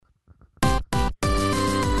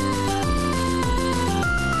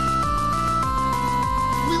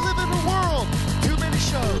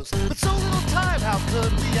how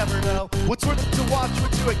could we ever know what's worth it to watch,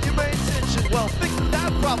 what to it, give my attention? Well, fix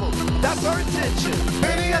that problem, that's our intention.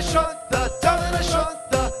 Baby, I shrunk the, darling, I shrunk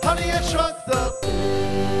the, honey, I shrunk the...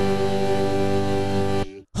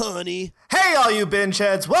 Honey. Hey, all you binge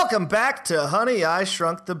heads, welcome back to Honey, I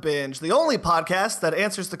Shrunk the Binge, the only podcast that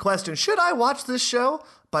answers the question, should I watch this show?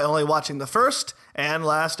 By only watching the first and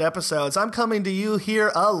last episodes. I'm coming to you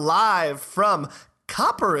here alive from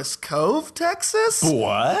Copperas Cove, Texas.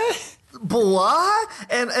 What? Blah.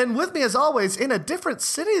 And with me, as always, in a different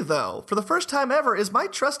city, though, for the first time ever, is my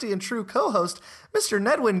trusty and true co-host, Mr.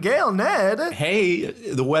 Nedwin Gale. Ned. Hey,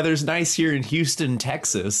 the weather's nice here in Houston,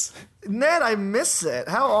 Texas. Ned, I miss it.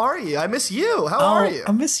 How are you? I miss you. How are you?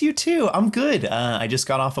 I miss you too. I'm good. I just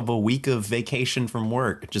got off of a week of vacation from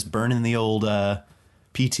work, just burning the old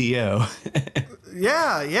PTO.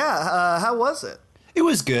 Yeah. How was it? It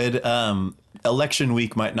was good. Election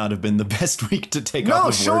week might not have been the best week to take off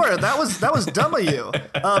of work. No, sure. That was dumb of you.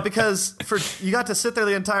 Because you got to sit there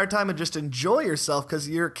the entire time and just enjoy yourself because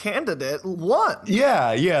your candidate won.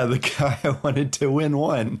 Yeah, the guy I wanted to win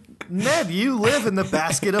won. Ned, you live in the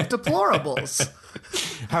basket of deplorables.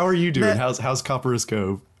 How are you doing? Ned, how's Copperas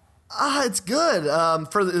Cove? It's good.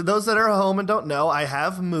 For those that are home and don't know, I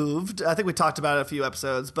have moved. I think we talked about it a few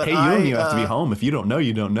episodes. But hey, you don't even have to be home. If you don't know,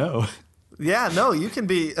 you don't know. Yeah, no, you can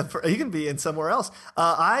be in somewhere else.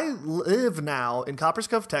 I live now in Copperas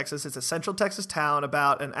Cove, Texas. It's a central Texas town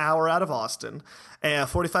about an hour out of Austin and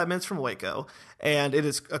 45 minutes from Waco. And it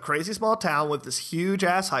is a crazy small town with this huge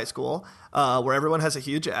ass high school where everyone has a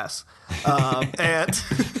huge ass. And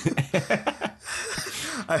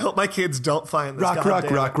I hope my kids don't find this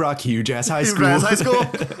rock, huge ass high school. Huge ass high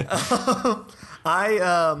school.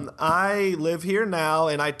 I live here now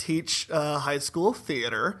and I teach high school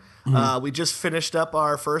theater. We just finished up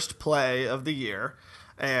our first play of the year,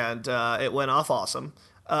 and it went off awesome.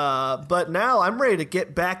 But now I'm ready to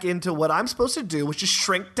get back into what I'm supposed to do, which is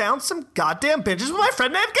shrink down some goddamn binges with my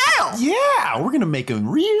friend Ned Gale. Yeah, we're going to make them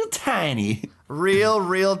real tiny.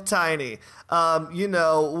 Real tiny. We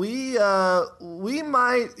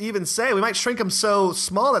might even say, we might shrink them so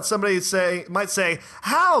small that somebody might say,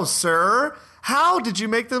 how, sir? How did you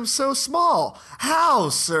make them so small? How,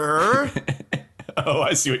 sir? Oh,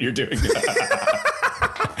 I see what you're doing.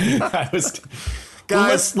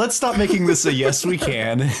 Guys, let's stop making this a yes we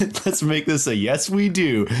can. Let's make this a yes we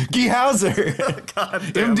do. Guy Hauser,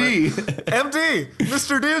 MD,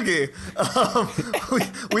 Mr. Doogie.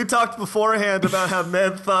 We talked beforehand about how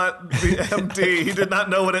Ned thought the MD. He did not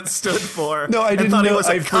know what it stood for. No, I didn't know.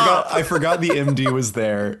 I cop. forgot the MD was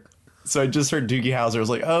there. So I just heard Doogie Howser. I was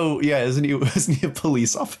like, oh yeah, wasn't he a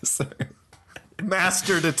police officer?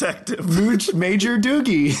 Master detective. Major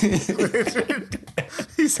Doogie.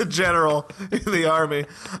 He's a general in the army.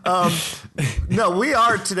 No, we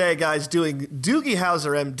are today, guys, doing Doogie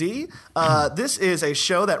Howser MD. This is a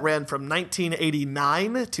show that ran from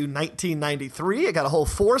 1989 to 1993. It got a whole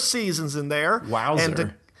 4 seasons in there.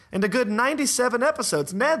 Wowzer. And a good 97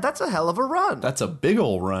 episodes. Ned, that's a hell of a run. That's a big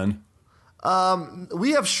old run.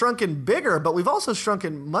 We have shrunken bigger, but we've also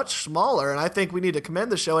shrunken much smaller, and I think we need to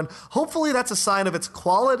commend the show, and hopefully that's a sign of its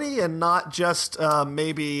quality and not just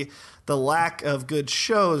maybe the lack of good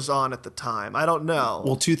shows on at the time. I don't know.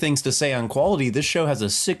 Well, 2 things to say on quality. This show has a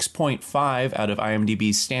 6.5 out of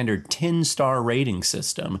IMDb's standard 10-star rating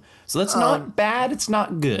system, so that's not bad, it's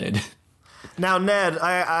not good. Now, Ned,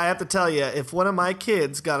 I have to tell you, if one of my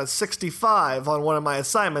kids got a 65 on one of my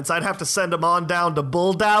assignments, I'd have to send them on down to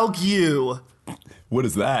Bulldog U. What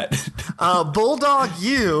is that? Bulldog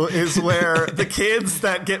U is where the kids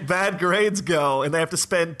that get bad grades go, and they have to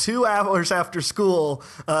spend 2 hours after school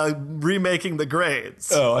remaking the grades.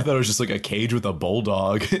 Oh, I thought it was just like a cage with a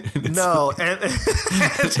bulldog. No, and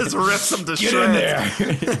it just rips them to shreds.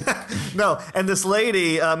 Get in there. No, and this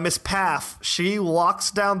lady, Miss Paff, she walks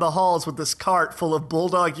down the halls with this cart full of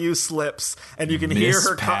Bulldog U slips, and you can hear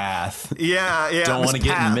her. Path. Yeah. Don't want to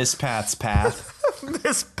get in Miss Pat's path.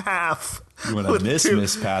 Miss Paff. You want to miss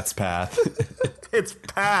Miss Pat's path. It's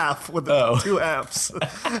Paff with 2 F's.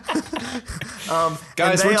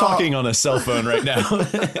 Guys, we're talking on a cell phone right now.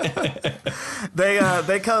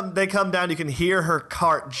 They come down. You can hear her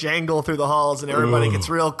cart jangle through the halls, and everybody gets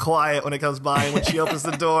real quiet when it comes by. And when she opens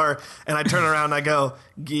the door, and I turn around and I go,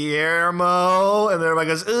 Guillermo, and everybody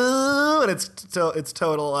goes, ooh, and it's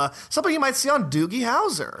total something you might see on Doogie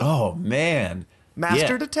Howser. Oh man,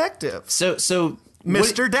 Master Detective. So.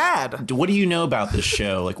 Mr. Dad. What do you know about this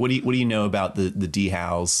show? Like, what do you know about the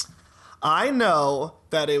D-Hows? I know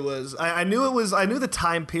that it was. I knew it was. I knew the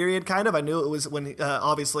time period kind of. I knew it was when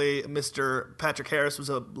obviously Mr. Patrick Harris was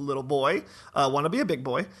a little boy, want to be a big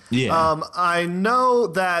boy. Yeah. I know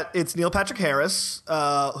that it's Neil Patrick Harris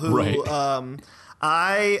who. Right.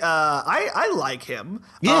 I like him.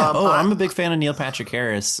 Yeah. I'm a big fan of Neil Patrick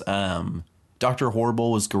Harris. Dr.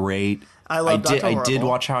 Horrible was great. I love Dr. Horrible. I did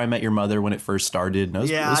watch How I Met Your Mother when it first started.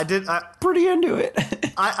 And I did. Pretty into it.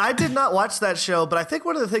 I did not watch that show, but I think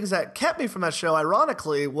one of the things that kept me from that show,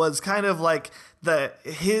 ironically, was kind of like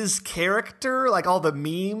his character, like all the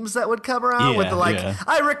memes that would come around with the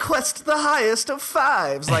I request the highest of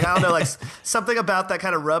fives. Like, I don't know, like something about that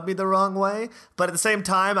kind of rubbed me the wrong way. But at the same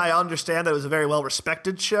time, I understand that it was a very well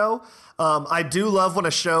respected show. I do love when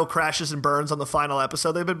a show crashes and burns on the final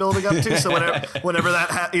episode they've been building up to. So whenever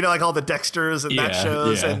that, like all the Dexters and that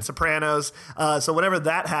shows and Sopranos. So whenever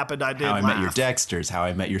that happened, I did How I laugh. Met Your Dexters, How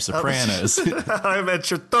I Met Your Sopranos. How I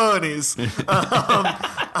Met Your Tonys.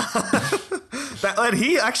 And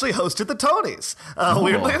he actually hosted the Tonys,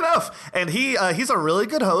 weirdly enough. And he's a really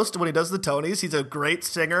good host when he does the Tonys. He's a great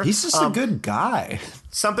singer. He's just a good guy.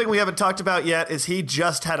 Something we haven't talked about yet is he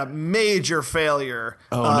just had a major failure.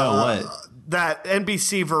 Oh, no, what? That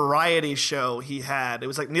NBC variety show he had. It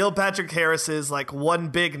was like Neil Patrick Harris's like One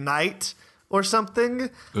Big Night or something.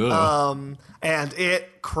 And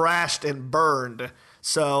it crashed and burned.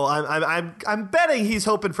 So I'm betting he's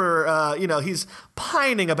hoping for he's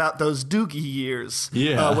pining about those Doogie years.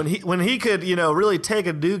 Yeah. When he could really take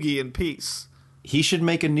a Doogie in peace. He should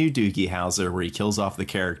make a new Doogie Howser where he kills off the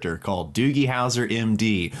character called Doogie Howser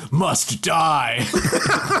MD Must Die.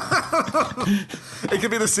 It could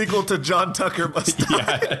be the sequel to John Tucker Must Die.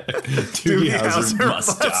 Yeah. Doogie Howser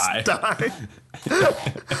Must Die.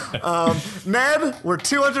 Ned, we're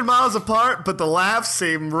 200 miles apart, but the laughs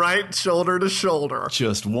seem right shoulder to shoulder.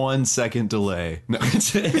 Just 1 second delay. No.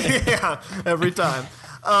 Yeah, every time.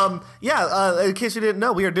 In case you didn't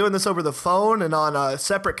know, we are doing this over the phone and on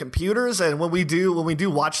separate computers. And when we do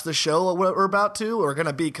watch the show we're about to, we're going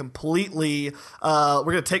to be completely, we're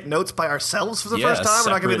going to take notes by ourselves for the first time.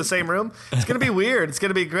 We're not going to be in the same room. It's going to be weird. It's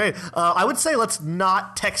going to be great. I would say let's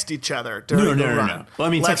not text each other during the run. No. Well,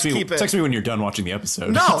 I mean, text me when you're done watching the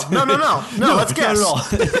episode. No, let's guess. Not at all.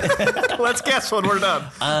 Let's guess when we're done.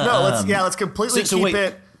 Let's completely keep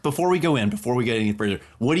it. Before we get any further,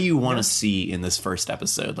 what do you want to see in this first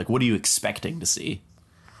episode? Like, what are you expecting to see?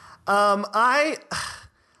 I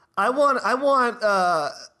want.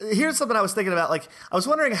 Here's something I was thinking about. Like, I was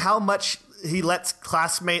wondering how much he lets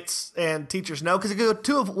classmates and teachers know, because it could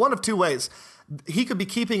go one of two ways. He could be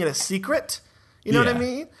keeping it a secret. You know what I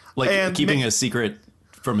mean? Like keeping a secret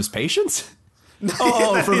from his patients.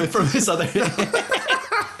 From his other.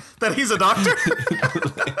 That he's a doctor?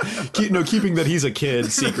 Keeping that he's a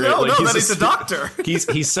kid secret. That he's a doctor.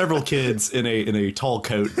 He's several kids in a tall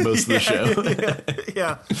coat most of the show.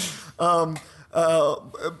 Yeah.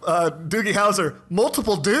 Doogie Howser,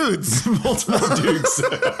 multiple dudes.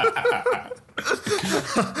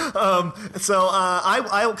 So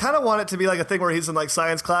I kind of want it to be like a thing where he's in like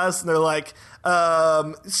science class and they're like,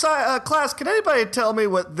 class, can anybody tell me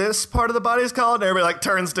what this part of the body is called? And everybody like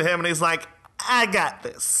turns to him and he's like, I got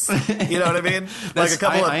this. You know what I mean?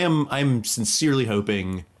 I'm sincerely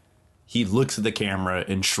hoping he looks at the camera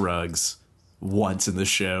and shrugs once in the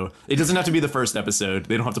show. It doesn't have to be the first episode.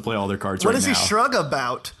 They don't have to play all their cards right now. What does he shrug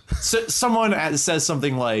about? So, someone says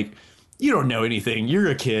something like, you don't know anything.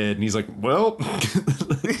 You're a kid. And he's like, well...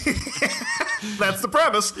 That's the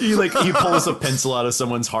premise. He pulls a pencil out of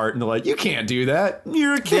someone's heart and they're like, you can't do that.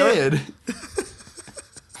 You're a kid.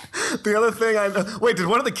 The other thing I know... Wait, did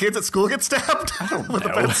one of the kids at school get stabbed with a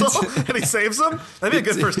pencil? And he saves them? That'd be a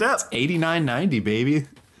good first step. It's 89-90, baby.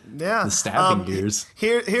 Yeah. The stabbing years.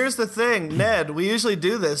 Here's the thing, Ned. We usually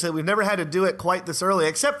do this, and we've never had to do it quite this early,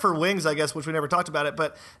 except for Wings, I guess, which we never talked about it.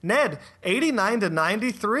 But, Ned, 89 to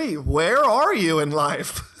 93, where are you in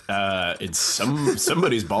life? It's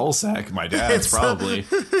somebody's ball sack. My dad's probably.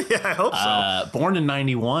 Yeah, I hope so. Born in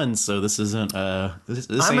 91, so this isn't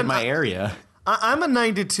this ain't my area. I'm a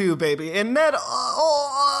 92 baby, and Ned, only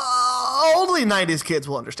 90s kids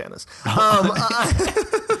will understand this.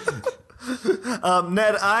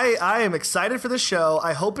 Ned, I am excited for the show.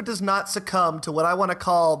 I hope it does not succumb to what I want to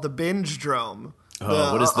call the binge-drome.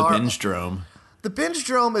 What is the binge-drome? The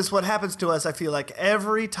binge-drome is what happens to us, I feel like,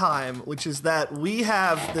 every time, which is that we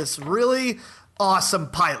have this really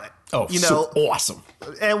awesome pilot. Oh, so awesome.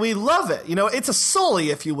 And we love it. It's a Sully,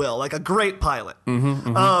 if you will, like a great pilot.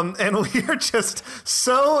 And we are just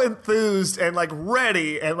so enthused and like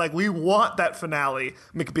ready and like we want that finale,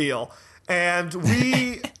 McBeal. And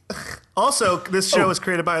we also, this show was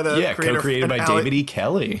created by the creator, co-created by David E.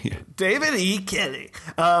 Kelly. David E. Kelly.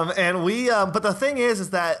 And we, but the thing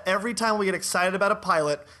is that every time we get excited about a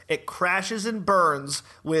pilot, it crashes and burns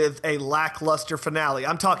with a lackluster finale.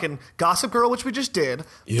 I'm talking Gossip Girl, which we just did.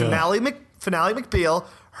 Yeah. Finale McBeal.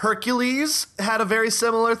 Hercules had a very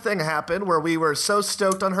similar thing happen where we were so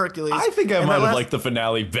stoked on Hercules. I think I might have liked the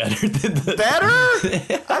finale better than the better.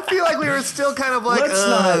 I feel like we were still kind of like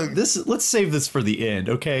let's save this for the end,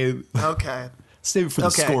 okay? Okay. Save it for the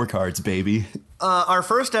scorecards, baby. Our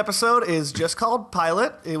first episode is just called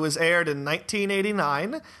Pilot. It was aired in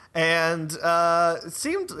 1989, and it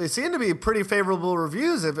seemed to be pretty favorable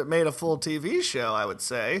reviews if it made a full TV show, I would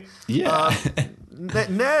say. Yeah.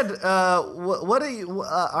 Ned, what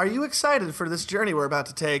are you excited for this journey we're about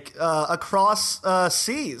to take across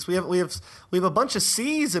seas? We have a bunch of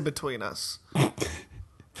seas in between us.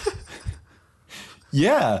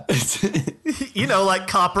 Yeah. You know, like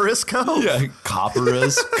Copperas Cove. Yeah,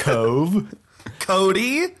 Copperas Cove.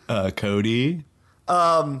 Cody. Cody.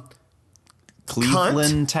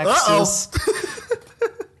 Cleveland, Texas.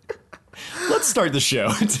 Let's start the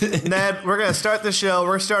show. Ned, we're going to start the show.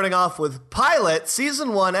 We're starting off with Pilot,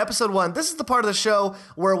 Season 1, Episode 1. This is the part of the show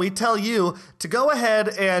where we tell you to go ahead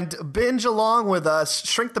and binge along with us,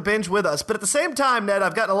 shrink the binge with us. But at the same time, Ned,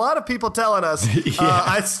 I've gotten a lot of people telling us,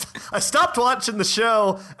 I stopped watching the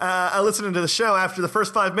show, listening to the show after the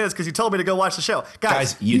first 5 minutes because you told me to go watch the show.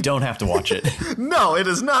 Guys, you don't have to watch it. No, it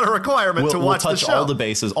is not a requirement to watch the show. We'll touch all the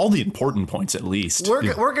bases, all the important points at least.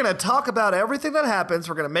 We're going to talk about everything that happens.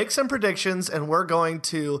 We're going to make some predictions, and we're going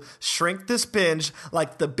to shrink this binge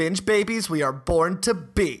like the binge babies we are born to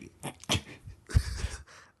be.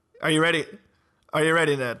 Are you ready? Are you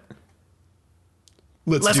ready, Ned?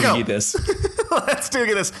 Let's do this. Let's do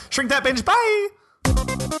this. Shrink that binge. Bye.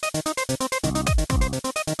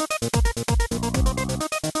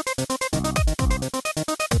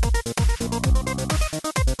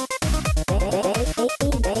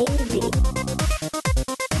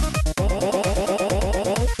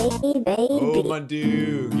 Oh my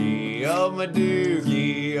doogie, oh my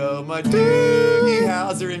doogie, oh my doogie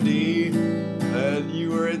Howser indeed.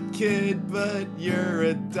 You were a kid, but you're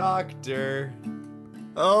a doctor.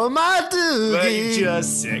 Oh my doogie. But you're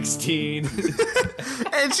just 16.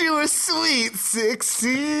 And you were sweet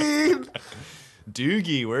 16.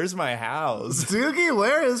 Doogie, where's my house? Doogie,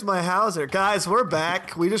 where is my Howser? Guys, we're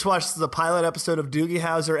back. We just watched the pilot episode of Doogie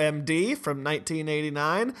Howser MD from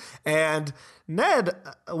 1989. And Ned,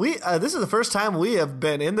 this is the first time we have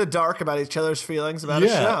been in the dark about each other's feelings about a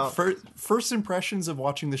show. First impressions of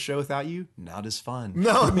watching the show without you, not as fun.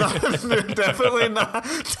 No, definitely not.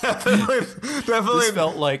 Definitely. This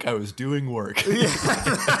felt like I was doing work. Yeah,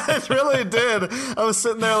 it really did. I was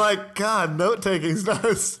sitting there like, God, note taking's not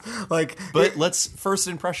as like. But first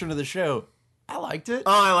impression of the show. I liked it.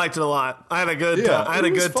 Oh, I liked it a lot. I had a good time. I had a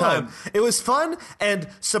good time. It was fun, and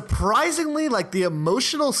surprisingly, like the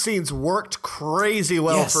emotional scenes worked crazy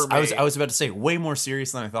well for me. I was about to say way more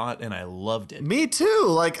serious than I thought, and I loved it. Me too.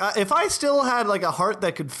 Like if I still had like a heart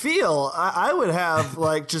that could feel, I would have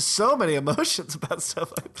like just so many emotions about stuff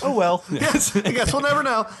like that. Oh well. Yes, I guess we'll never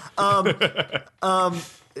know. I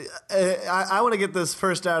want to get this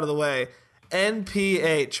first out of the way.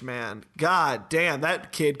 NPH, man. God damn,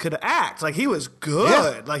 that kid could act. Like, he was good.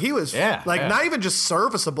 Yeah. Like, he was, not even just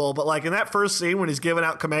serviceable, but, like, in that first scene when he's giving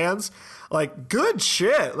out commands, like, good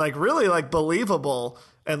shit. Like, really, like, believable.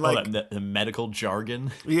 And, like... the medical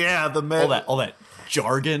jargon. Yeah, all that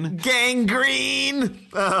jargon. Gangrene!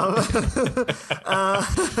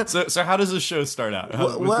 So how does this show start out?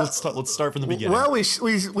 Let's start from the beginning. Well, we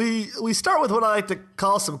start with what I like to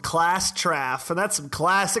call some class traff, and that's some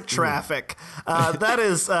classic traffic. That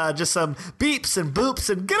is just some beeps and boops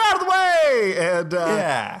and get out of the way! And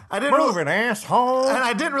I didn't moving, asshole! And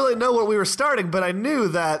I didn't really know what we were starting, but I knew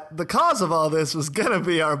that the cause of all this was gonna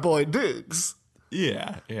be our boy Dukes.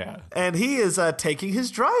 Yeah. And he is taking his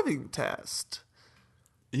driving test.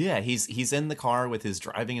 Yeah, he's in the car with his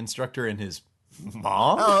driving instructor and his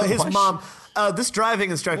mom. Oh, his mom. This driving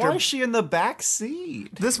instructor. Why is she in the back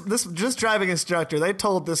seat? This driving instructor. They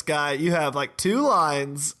told this guy, "You have like 2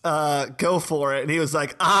 lines. Go for it." And he was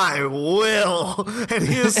like, "I will." And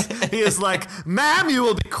he is like, "Ma'am, you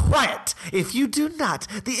will be quiet. If you do not,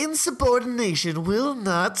 the insubordination will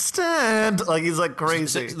not stand." Like he's like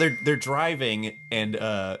crazy. So they're driving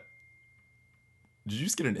and. Did you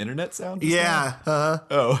just get an internet sound? Yeah.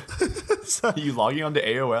 Oh. Are you logging on to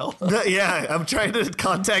AOL? Yeah, I'm trying to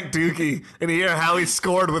contact Dookie and hear how he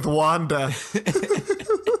scored with Wanda.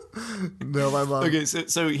 No, my mom. Okay,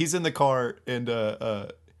 so he's in the car and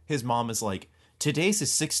his mom is like, today's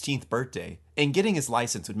his 16th birthday, and getting his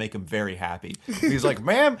license would make him very happy. He's like,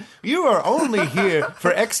 ma'am, you are only here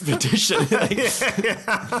for expedition. What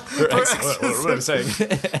am I saying?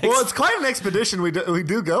 Well, it's quite an expedition we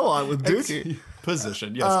do go on with Doogie.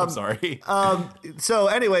 Position, yes, I'm sorry. So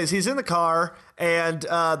anyways, he's in the car, and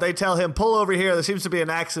they tell him, pull over here. There seems to be an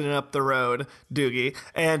accident up the road, Doogie.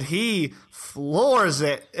 And he floors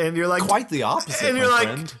it. And you're like... Quite the opposite, and you're my like,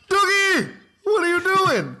 friend. Doogie, what are you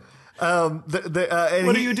doing? And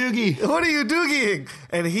What are you, Doogie? What are you doogieing?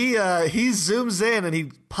 And he zooms in and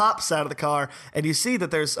he pops out of the car, and you see that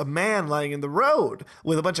there's a man lying in the road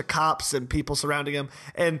with a bunch of cops and people surrounding him.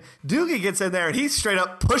 And Doogie gets in there and he straight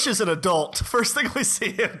up pushes an adult. First thing we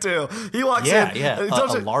see him do. He walks in. Yeah,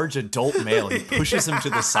 a large adult male. He pushes him to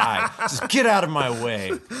the side. Just get out of my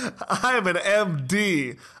way. I am an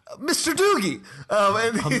MD. Mr. Doogie.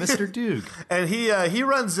 I'm Mr. Doog. And he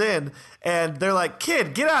runs in, and they're like,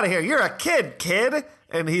 kid, get out of here. You're a kid.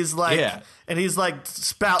 And he's like,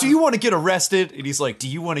 spouting. Do you want to get arrested? And he's like, do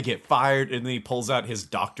you want to get fired? And then he pulls out his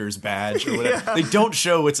doctor's badge or whatever. Yeah. They don't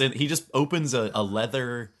show what's in. He just opens a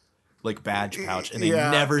leather badge pouch, and they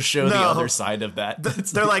never show the other side of that.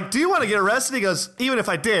 They're like, do you want to get arrested? He goes, even if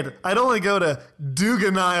I did, I'd only go to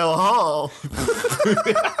Duganile Hall.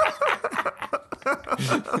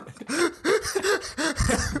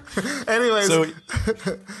 Anyways, so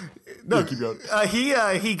no, keep going.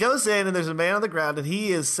 He goes in, and there's a man on the ground, and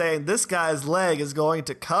he is saying this guy's leg is going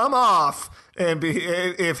to come off, and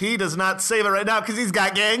if he does not save it right now because he's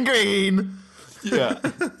got gangrene. Yeah.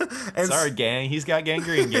 Sorry, gang. He's got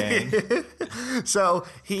gangrene, gang. So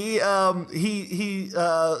he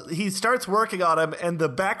starts working on him, and the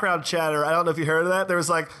background chatter, I don't know if you heard of that. There was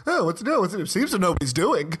like, oh, what's he doing? It seems to know what he's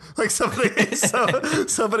doing. Like somebody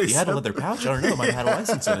He had a leather pouch. I don't know. Might have had a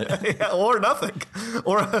license in it. Yeah, or nothing.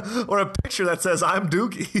 Or a picture that says, I'm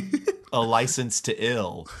Doogie. A license to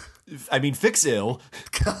ill. I mean, fix ill.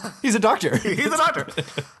 He's a doctor. He's a doctor.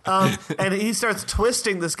 And he starts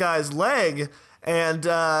twisting this guy's leg, and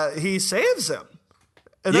he saves him.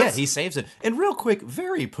 And he saves it. And real quick,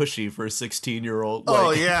 very pushy for a 16-year-old.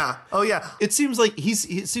 Oh yeah. It seems like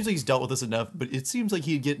he's dealt with this enough, but it seems like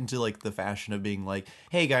he'd get into like the fashion of being like,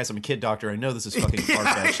 "Hey guys, I'm a kid doctor. I know this is fucking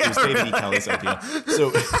far-fetched. It was David E. Kelly's idea."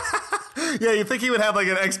 So yeah, you think he would have like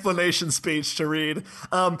an explanation speech to read.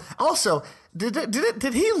 Also, did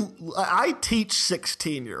he? I teach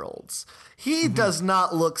 16-year-olds. He does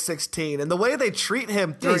not look 16, and the way they treat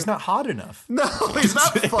him, he's not hot enough. No, he's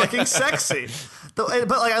not fucking sexy. But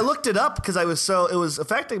like I looked it up because it was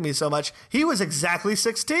affecting me so much. He was exactly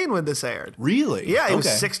 16 when this aired. Really? Yeah, he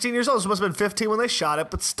was 16 years old. So it must have been 15 when they shot it.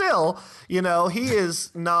 But still, he is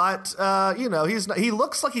not. He's not, he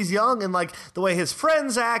looks like he's young, and like the way his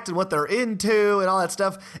friends act and what they're into and all that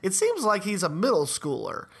stuff. It seems like he's a middle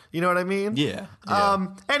schooler. You know what I mean? Yeah.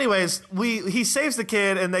 Anyways, he saves the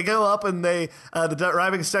kid, and they go up, and the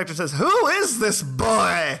driving instructor says, "Who is this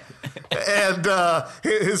boy?" And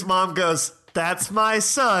his mom goes, "That's my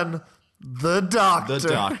son, the doctor." The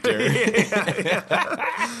doctor.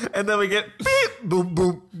 Yeah. And then we get beep, boom,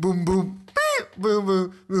 boom, boom, boom, beep, boom,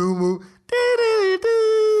 boom, boom, boom.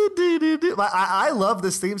 I love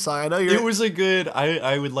this theme song. I know you're. It was a good.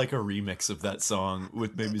 I would like a remix of that song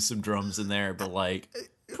with maybe some drums in there, but like.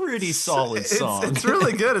 Pretty solid song. It's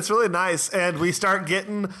really good. It's really nice. And we start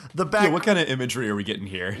getting the back. Yeah, what kind of imagery are we getting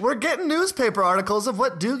here? We're getting newspaper articles of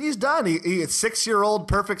what Doogie's done. He had 6-year-old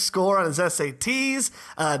perfect score on his SATs,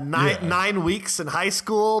 9 weeks in high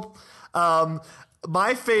school.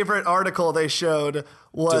 My favorite article they showed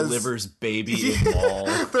was delivers baby in mall.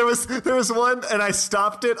 There was one, and I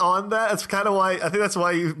stopped it on that. That's kind of why I think that's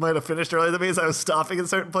why you might have finished earlier than me. Is I was stopping in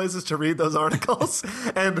certain places to read those articles,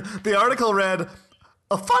 and the article read,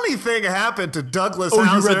 "A funny thing happened to Douglas Hauser."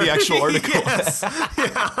 Oh, you read the actual article. Yes.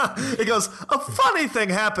 Yeah. It goes, "A funny thing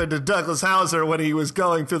happened to Douglas Hauser when he was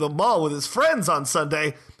going through the mall with his friends on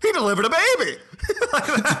Sunday. He delivered a baby."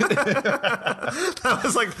 That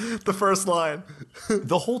was like the first line.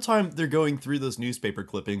 The whole time they're going through those newspaper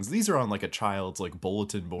clippings, these are on like a child's like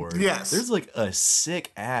bulletin board. Yes. There's like a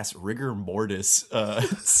sick ass rigor mortis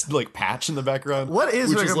like patch in the background. What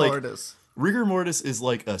is rigor mortis? Rigor Mortis is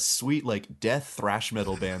like a sweet like death thrash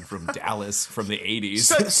metal band from Dallas from the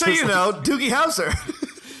 80s. So you know, Doogie Howser.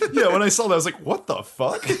 Yeah, when I saw that, I was like, what the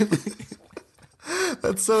fuck?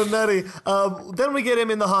 That's so nutty. Then we get him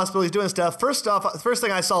in the hospital. He's doing stuff. First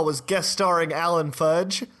thing I saw was guest starring Alan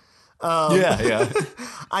Fudge. Yeah.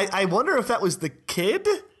 I wonder if that was the kid?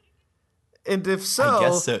 And if so... I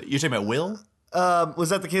guess so. You're talking about Will? Was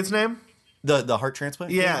that the kid's name? The heart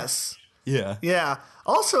transplant? Yes. Yeah. Yeah.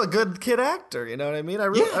 Also a good kid actor, you know what I mean?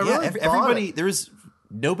 Everybody,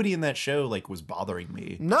 nobody in that show like was bothering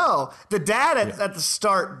me. No, the dad at the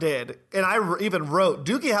start did, and I even wrote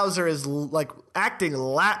Doogie Howser is like acting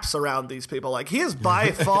laps around these people. Like he is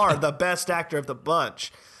by far the best actor of the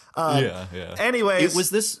bunch. Yeah. Anyways, Was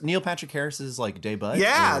this Neil Patrick Harris's like debut?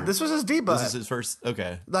 Yeah, this was his debut. This is his first.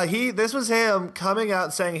 Okay. Like this was him coming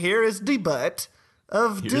out saying, "Here is debut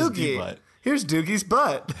of Here's Doogie. D-butt." Here's Doogie's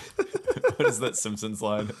butt." What is that Simpsons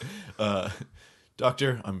line?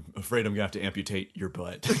 Doctor, I'm afraid I'm gonna have to amputate your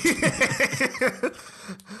butt.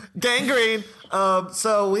 Gangrene.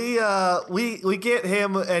 So we get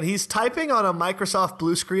him, and he's typing on a Microsoft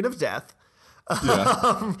blue screen of death.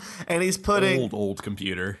 Yeah. And he's putting old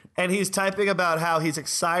computer. And he's typing about how he's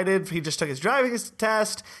excited. He just took his driving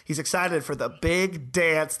test. He's excited for the big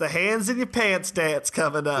dance, the hands in your pants dance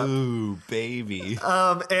coming up. Ooh, baby.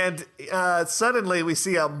 And suddenly we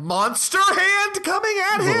see a monster hand coming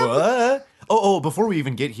at him. What? Oh, before we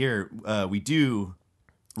even get here, we do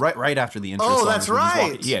right after the intro. Oh, song that's is when he's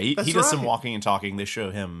right. walking. Yeah, he That's does some right. walking and talking. They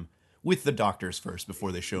show him with the doctors first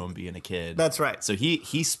before they show him being a kid. That's right. So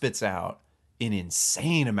he spits out an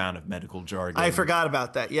insane amount of medical jargon. I forgot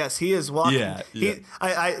about that. Yes, he is walking. Yeah.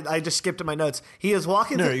 I just skipped in my notes. He is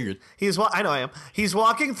walking. No, through, you're good. I know I am. He's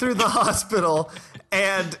walking through the hospital,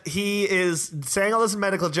 and he is saying all this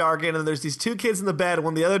medical jargon. And there's these two kids in the bed.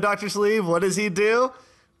 When the other doctors leave, what does he do?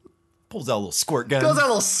 Pulls out a little squirt gun. Goes out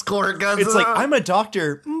little squirt guns. It's like, I'm a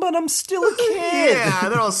doctor, but I'm still a kid. Yeah,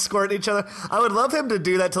 they're all squirting each other. I would love him to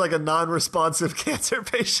do that to like a non-responsive cancer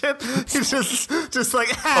patient. He's just like.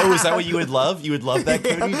 Oh, is that what you would love? You would love that,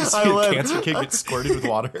 Cody? To see I a would. cancer kid get squirted with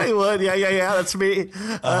water? I would. Yeah. That's me.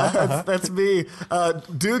 That's me.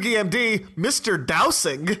 Doogie MD, Mr.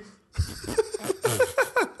 Dousing.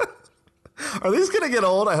 Are these gonna get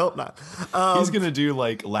old? I hope not. He's gonna do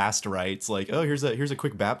like last rites, like, oh, here's a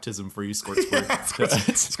quick baptism for you, squirt.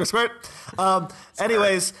 Squirt.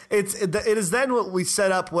 Anyways, it is then what we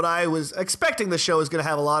set up. What I was expecting the show is going to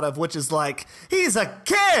have a lot of, which is like he's a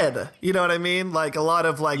kid. You know what I mean? Like a lot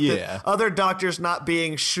of like the other doctors not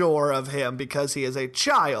being sure of him because he is a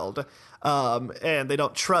child. And they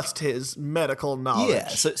don't trust his medical knowledge. Yeah,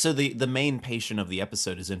 so the main patient of the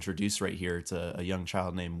episode is introduced right here. It's a young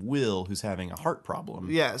child named Will who's having a heart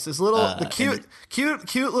problem. Yes, this little, the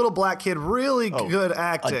cute little black kid, really good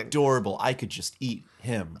acting. Adorable. I could just eat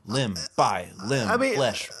him limb by limb,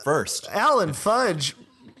 flesh first. Alan Fudge,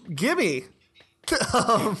 gimme.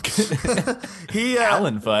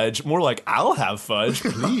 Alan Fudge, more like I'll have fudge,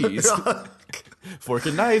 please. Fork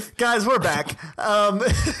and knife, guys. We're back.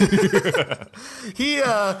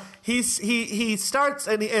 He starts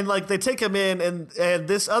and like they take him in and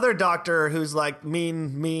this other doctor who's like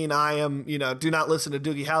mean. I am do not listen to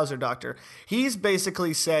Doogie Howser doctor. He's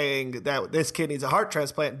basically saying that this kid needs a heart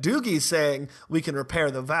transplant. Doogie's saying we can repair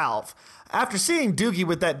the valve. After seeing Doogie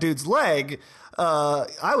with that dude's leg.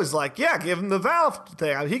 I was like, yeah, give him the valve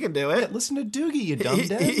thing. He can do it. Yeah, listen to Doogie, you dumb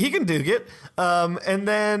dad. He can Doog it. And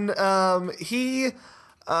then he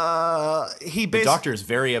basically... The doctor is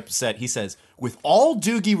very upset. He says, with all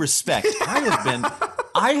Doogie respect,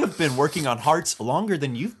 I have been working on hearts longer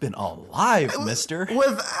than you've been alive, mister.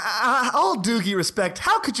 With all Doogie respect,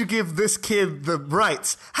 how could you give this kid the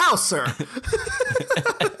rights? How, sir?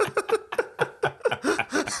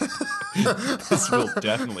 This will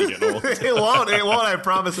definitely get old. It won't. I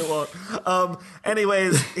promise it won't.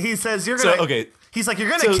 Anyways, he says you're gonna. He's like you're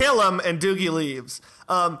gonna kill him, and Doogie leaves.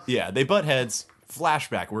 Yeah, they butt heads.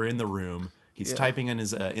 Flashback. We're in the room. He's typing in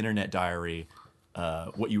his internet diary.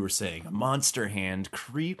 What you were saying? A monster hand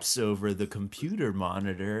creeps over the computer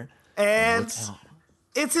monitor, and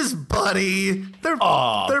it's his buddy. They're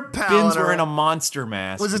palling. Ben's wearing a monster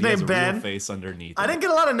mask. Was his name Ben? Real face underneath. I didn't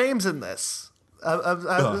get a lot of names in this.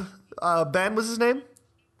 Ben was his name?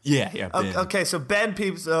 Yeah, Ben. Okay, so Ben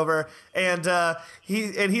peeps over and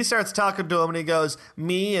he starts talking to him and he goes,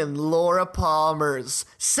 "Me and Laura Palmer's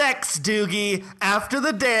sex, Doogie, after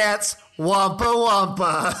the dance, wampa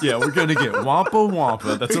wampa." Yeah, we're gonna get wampa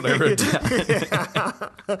wampa. That's what I wrote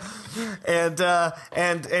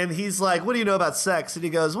down. And he's like, "What do you know about sex?" And he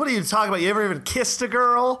goes, "What are you talking about? You ever even kissed a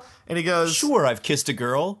girl?" And he goes, "Sure, I've kissed a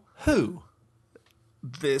girl. Who?"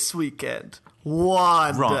 "This weekend.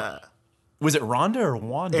 Wanda." Was it Rhonda or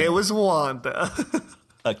Wanda? It was Wanda.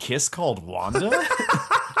 A kiss called Wanda?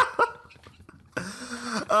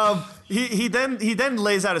 he then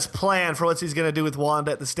lays out his plan for what he's going to do with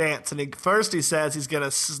Wanda at the dance. And he says he's going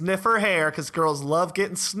to sniff her hair because girls love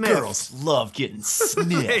getting sniffed. Girls love getting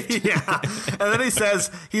sniffed. Yeah. And then he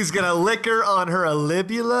says he's going to lick her on her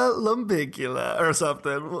alibula lumbicula or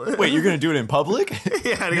something. Wait, you're going to do it in public?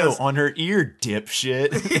 Yeah. And he No, goes, on her ear,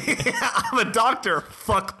 dipshit. yeah, I'm a doctor,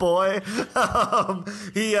 fuck boy.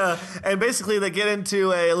 And basically they get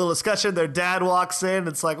into a little discussion. Their dad walks in.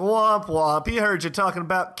 It's like, womp womp. He heard you talking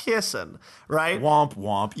about kissing, right? Womp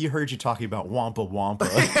womp. You heard you talking about wampa wampa.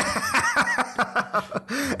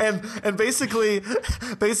 and basically,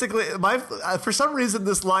 my for some reason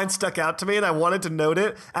this line stuck out to me, and I wanted to note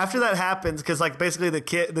it after that happens because like basically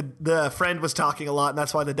the friend was talking a lot, and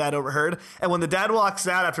that's why the dad overheard. And when the dad walks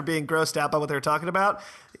out after being grossed out by what they were talking about,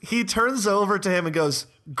 he turns over to him and goes,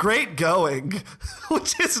 "Great going,"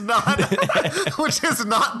 which is not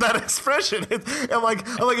that expression. I'm like,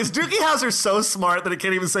 is Doogie Howser so smart that he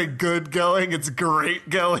can't even say "good going"? It's "great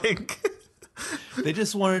going." They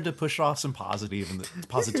just wanted to push off some positivity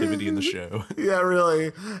in the show. Yeah,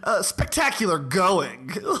 really. Spectacular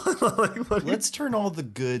going. Let's turn all the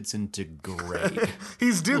goods into great.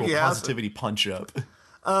 He's Doogie Howser. Positivity punch up.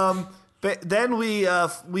 But then we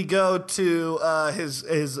go to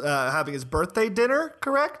his having his birthday dinner,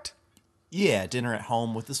 correct? Yeah, dinner at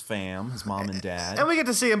home with his fam, his mom and dad. And we get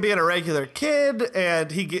to see him being a regular kid, and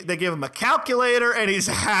they give him a calculator, and he's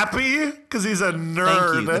happy because he's a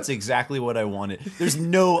nerd. Thank you. That's exactly what I wanted. There's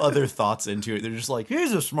no other thoughts into it. They're just like,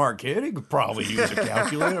 he's a smart kid. He could probably use a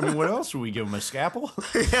calculator. I mean, what else? Should we give him a scalpel?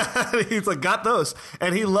 Yeah, he's like, got those,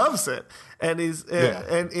 and he loves it. And he's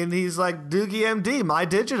and he's like, Doogie MD, my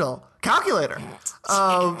digital calculator.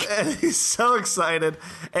 And he's so excited.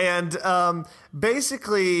 And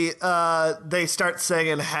basically, they start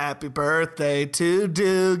singing "Happy Birthday to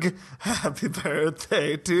Doog, Happy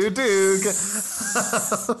Birthday to Doog."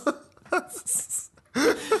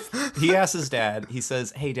 He asks his dad, he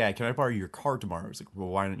says, "Hey, Dad, can I borrow your car tomorrow?" He's like, "Well,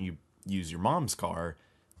 why don't you use your mom's car?"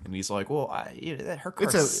 And he's like, "Well, her car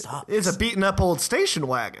sucks. It's a beaten up old station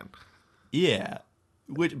wagon." Yeah.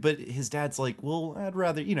 But his dad's like, "Well, I'd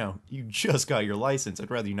rather, you just got your license. I'd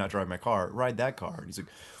rather you not drive my car. Ride that car." And he's like,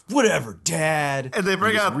 "Whatever, Dad." And they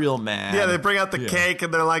bring out real mad. Yeah, they bring out the cake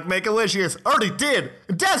and they're like, "Make a wish." He goes, "Already did."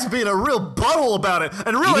 And Dad's being a real butthole about it.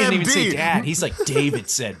 And real he didn't MD. even say Dad. He's like, "David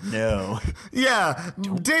said no." Yeah,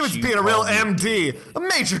 David's being a real MD, a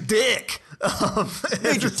major dick.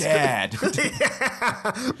 Major Dad.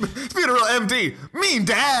 Yeah. He's being a real MD, mean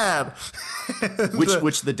dad.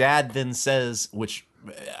 which the dad then says, which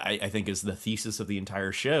I think is the thesis of the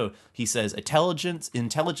entire show. He says, intelligence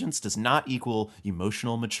does not equal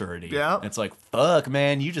emotional maturity. Yeah. And it's like, fuck,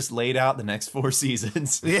 man, you just laid out the next 4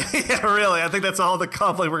 seasons. Yeah, really. I think that's all the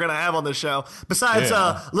conflict we're going to have on the show. Besides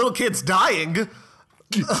little kids dying.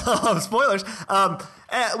 Spoilers.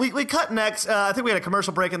 We cut next. I think we had a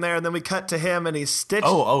commercial break in there, and then we cut to him, and he's stitched.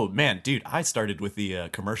 Oh, man, dude, I started with the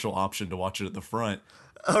commercial option to watch it at the front.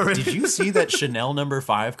 Oh, really? Did you see that Chanel No.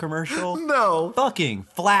 5 commercial? No. Fucking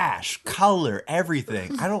flash, color,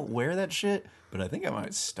 everything. I don't wear that shit, but I think I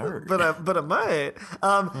might start. But I might.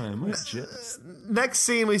 I might just. Next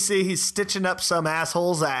scene, we see he's stitching up some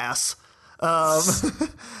asshole's ass.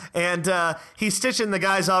 And he's stitching the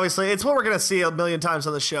guys, obviously. It's what we're going to see a million times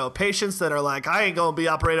on the show. Patients that are like, I ain't going to be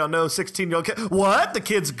operated on no 16-year-old kid. What? The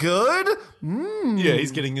kid's good? Yeah,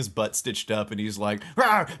 he's getting his butt stitched up, and he's like,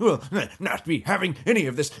 will not be having any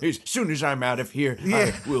of this. As soon as I'm out of here,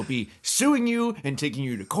 I will be suing you and taking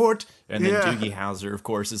you to court. And then Doogie Howser, of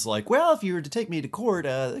course, is like, well, if you were to take me to court,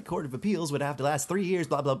 the Court of Appeals would have to last 3 years,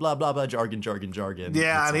 blah, blah, blah, blah, blah, jargon.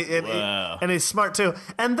 Yeah, and he's smart, too.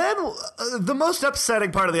 And then the most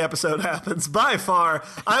upsetting part of the episode happens, by far.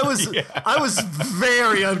 I was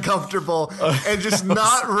very uncomfortable and just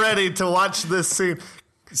not ready to watch this scene.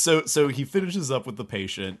 So he finishes up with the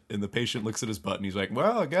patient, and the patient looks at his butt, and he's like,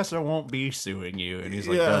 well, I guess I won't be suing you. And he's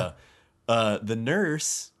like, the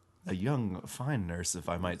nurse, a young, fine nurse, if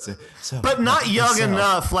I might say. But not young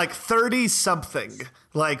enough, like 30-something.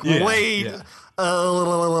 Like, wait. Yeah.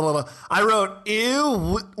 I wrote,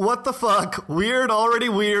 ew, what the fuck? Weird, already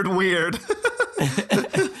weird.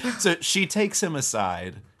 So she takes him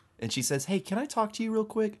aside, and she says, hey, can I talk to you real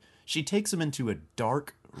quick? She takes him into a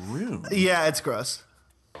dark room. Yeah, it's gross.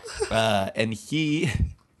 And she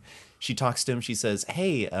talks to him. She says,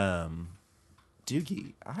 hey,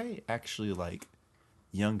 Doogie, I actually like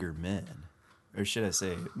younger men. Or should I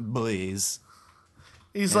say, boys.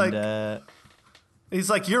 He's like,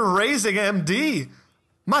 you're raising MD.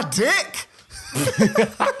 My dick.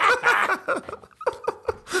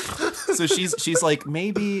 So she's like,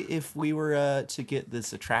 maybe if we were to get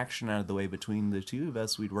this attraction out of the way between the two of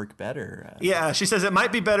us, we'd work better. Yeah, she says it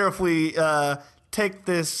might be better if we take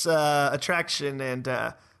this attraction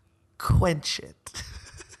and quench it.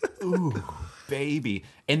 Ooh, baby.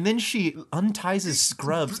 And then she unties his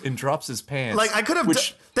scrubs and drops his pants. Like, I could have...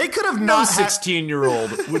 Which they could have no not...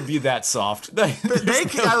 16-year-old would be that soft. I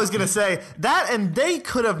was going to say, that and they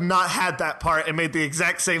could have not had that part and made the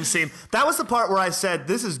exact same scene. That was the part where I said,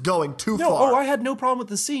 this is going too far. Oh, I had no problem with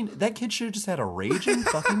the scene. That kid should have just had a raging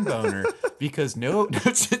fucking boner. Because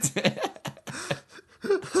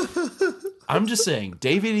I'm just saying,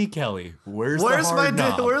 David E. Kelly, where's the hard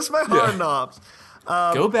knob? Where's my hard knobs?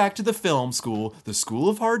 Go back to the film school, the School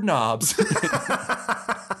of Hard Knobs.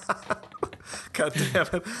 God damn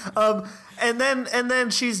it. And then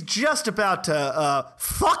she's just about to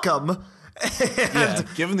fuck him. Yeah,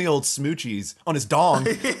 give him the old smoochies on his dong.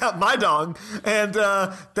 Yeah, my dong. And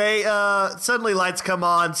they suddenly lights come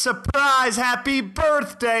on. Surprise, happy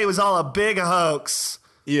birthday. It was all a big hoax.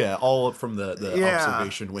 Yeah, all up from the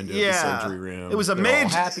observation window of the surgery room. It was a They're major...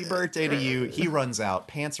 all, happy birthday to you. He runs out,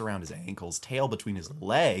 pants around his ankles, tail between his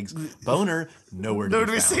legs, boner, nowhere to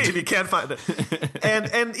be found. Seen. You can't find it.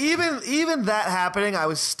 and even that happening, I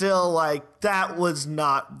was still like, that was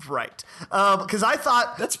not right. Because I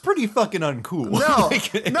thought... That's pretty fucking uncool.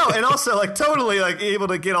 No, and also, like, totally, like, able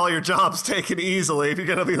to get all your jobs taken easily if you're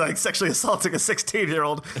going to be, like, sexually assaulting a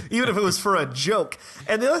 16-year-old, even if it was for a joke.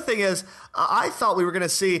 And the other thing is, I thought we were going to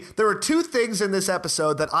see... There were two things in this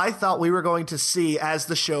episode that I thought we were going to see as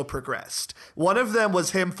the show progressed. One of them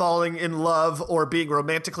was him falling in love or being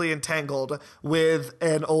romantically entangled with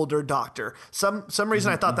an older doctor. Some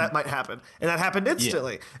reason I thought that might happen. And that happened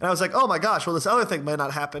instantly. Yeah. And I was like, oh my gosh, well, this other thing might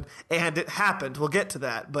not happen. And it happened. We'll get to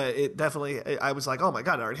that. But it definitely... I was like, oh my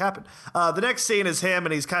God, it already happened. The next scene is him,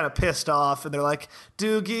 and he's kind of pissed off. And they're like,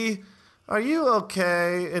 Doogie... Are you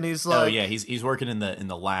okay? And he's like... Oh, yeah, he's working in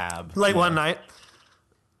the lab. Late one night.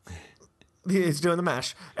 He's doing the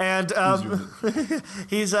mash. And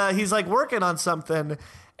he's like working on something,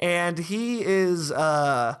 and he is...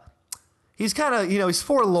 he's kind of, he's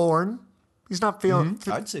forlorn. He's not feeling...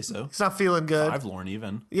 I'd say so. He's not feeling good. Forlorn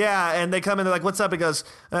even. Yeah, and they come in, they're like, what's up? He goes,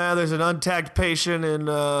 there's an untagged patient in,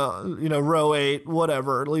 row 8,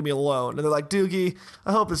 whatever. Leave me alone. And they're like, Doogie,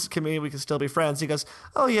 I hope this can mean we can still be friends. He goes,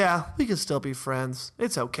 oh, yeah, we can still be friends.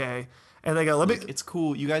 It's okay. And they go, let me... It's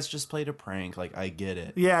cool. You guys just played a prank. Like, I get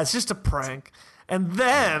it. Yeah, it's just a prank. And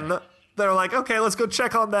then they're like, okay, let's go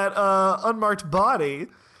check on that unmarked body.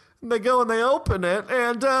 And they go and they open it,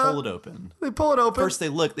 and... pull it open. They pull it open. First they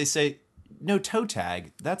look, they say... No toe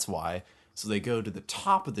tag. That's why. So they go to the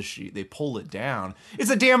top of the sheet. They pull it down. It's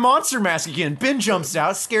a damn monster mask again. Ben jumps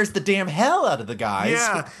out, scares the damn hell out of the guys.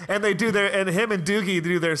 Yeah, and they do him and Doogie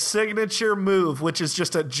do their signature move, which is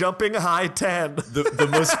just a jumping high 10. The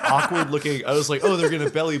most awkward looking. I was like, oh, they're gonna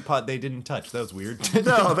belly pot. They didn't touch. That was weird.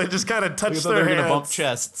 No, they just kind of touch their hands. They're gonna bump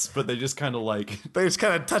chests, but they just kind of like. They just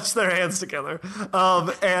kind of touch their hands together.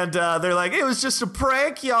 And they're like, it was just a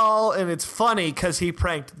prank, y'all, and it's funny because he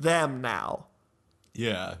pranked them now.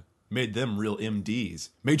 Yeah. Made them real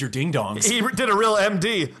MDs. Major ding-dongs. He did a real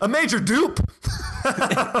MD. A major dupe.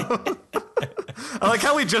 I like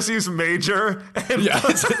how we just used major. And yeah,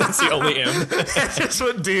 that's the only M. And just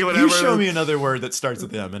went D whenever. You show me another word that starts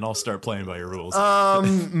with M, and I'll start playing by your rules.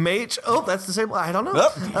 Mage. Oh, that's the same. I don't know.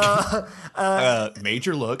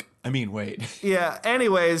 Major look. I mean, wait. Yeah,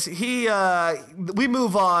 anyways, we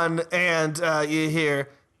move on, and you hear...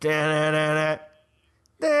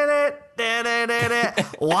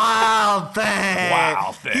 Wild thing.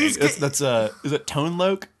 Wow thing. That's is it Tone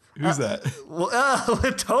Loc? Who's that?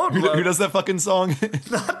 Tone Loc. Who does that fucking song?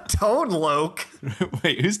 Not Tone Loc.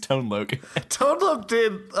 Wait, who's Tone Loc? Tone Loc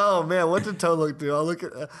did. Oh man, what did Tone Loc do? I'll look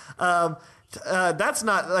at. That's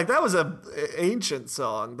not like that was a ancient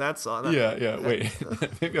song. That song. Yeah. Wait,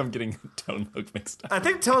 maybe I'm getting Tone Loc mixed up. I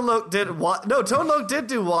think Tone Loc did. Tone Loc did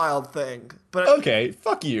do Wild Thing. But okay,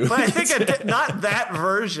 fuck you. But I think not that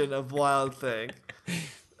version of Wild Thing.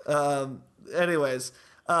 Anyways.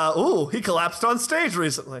 He collapsed on stage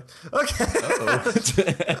recently. Okay.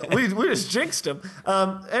 we just jinxed him.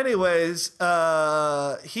 Anyways,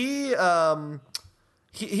 he's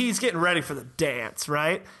getting ready for the dance,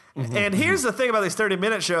 right? And here's the thing about these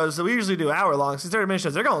 30-minute shows. So we usually do hour-long. These 30-minute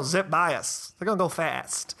shows, they're going to zip by us. They're going to go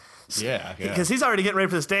fast. Yeah. Because he's already getting ready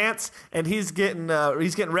for this dance, and he's getting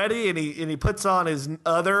ready, and he puts on his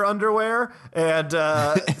other underwear, and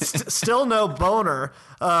still no boner,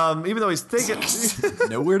 even though he's thinking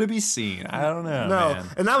nowhere to be seen. I don't know. No, man.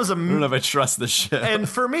 And that was I don't know if I trust this shit. And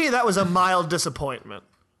for me, that was a mild disappointment.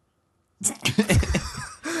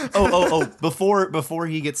 Before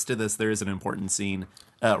he gets to this, there is an important scene.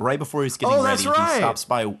 Right before he's getting ready, that's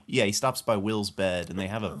right. he stops by Will's bed, and they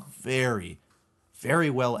have a very,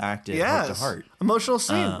 very well acted heart to heart. Emotional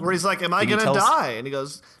scene where he's like, "Am I gonna die?" And he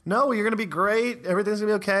goes, "No, you're gonna be great. Everything's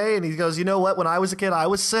gonna be okay." And he goes, "You know what? When I was a kid, I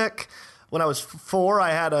was sick. When I was 4,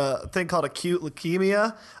 I had a thing called acute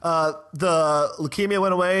leukemia. The leukemia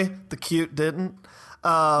went away. The cute didn't."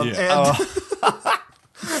 That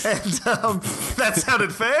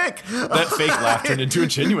sounded fake. That fake laugh turned into a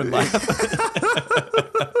genuine laugh.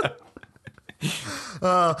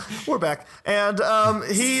 We're back, and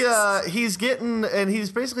he's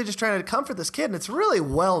basically just trying to comfort this kid, and it's really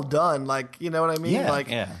well done. Like, you know what I mean?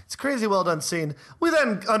 It's a crazy well done scene. We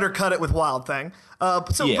then undercut it with Wild Thing.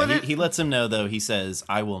 He lets him know, though. He says,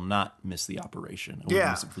 "I will not miss the operation. I will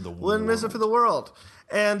miss it for the world. Wouldn't miss it for the world."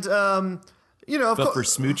 And but for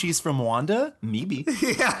smoochies from Wanda, maybe.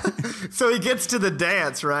 Yeah. So he gets to the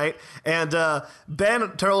dance, right? And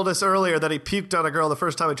Ben told us earlier that he puked on a girl the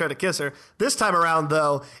first time he tried to kiss her. This time around,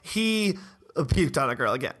 though, he puked on a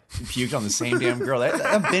girl again. Puked on the same damn girl.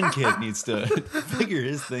 That Ben kid needs to figure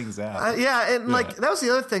his things out. Like, that was the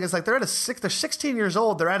other thing. Is like they're 16 years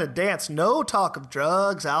old. They're at a dance. No talk of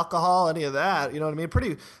drugs, alcohol, any of that. You know what I mean?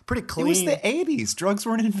 Pretty clean. It was the 80s. Drugs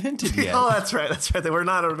weren't invented yet. Oh, that's right. They were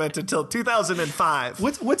not invented until 2005.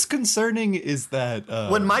 What's concerning is that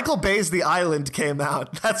when Michael Bay's The Island came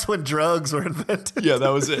out, that's when drugs were invented. Yeah, that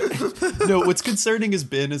was it. No, what's concerning is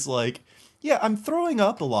Ben is like, yeah, I'm throwing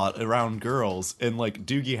up a lot around girls, and like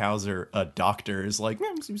Doogie Howser, a doctor, is like,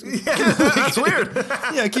 that's weird.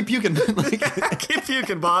 Yeah, keep puking. Keep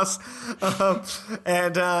puking, boss.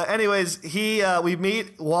 Anyways, we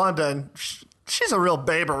meet Wanda, and she's a real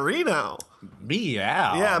baberino.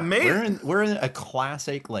 Meow. Yeah, mate. We're in a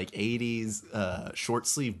classic like 80s short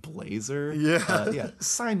sleeve blazer. Yeah.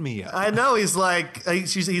 Sign me up. I know. He's like,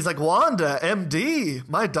 Wanda, MD,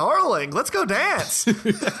 my darling. Let's go dance.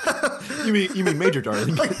 You mean Major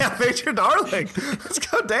Darling? Yeah, Major Darling. Let's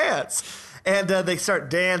go dance. And they start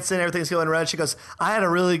dancing. Everything's going right. She goes, "I had a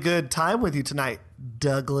really good time with you tonight,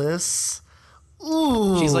 Douglas."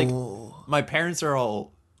 Ooh. She's like, "My parents are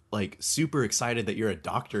all like super excited that you're a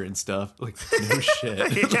doctor and stuff." Like, no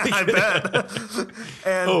shit. Yeah, I bet.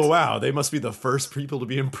 And, oh wow, they must be the first people to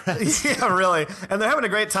be impressed. Yeah, really. And they're having a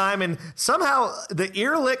great time, and somehow the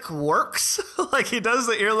ear lick works. Like, he does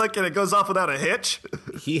the ear lick and it goes off without a hitch.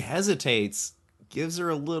 He hesitates, gives her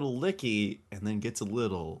a little licky, and then gets a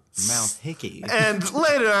little mouth hickey. And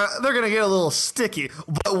later they're gonna get a little sticky,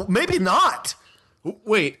 but maybe not.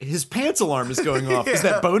 Wait, his pants alarm is going off. Yeah. Is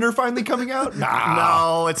that boner finally coming out? Nah.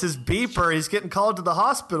 No, it's his beeper. He's getting called to the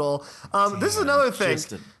hospital. This is another thing.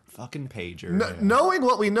 Just a fucking pager. Knowing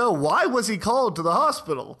what we know, why was he called to the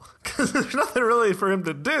hospital? Because there's nothing really for him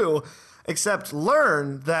to do except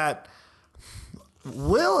learn that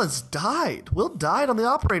Will has died. Will died on the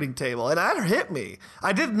operating table, and that hit me.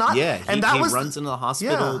 I did not. Yeah, he runs into the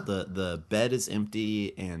hospital. Yeah. The bed is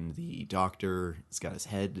empty, and the doctor has got his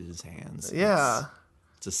head in his hands. Yeah.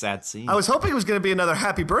 It's a sad scene. I was hoping it was going to be another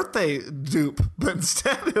happy birthday dupe, but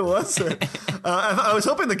instead it wasn't. I was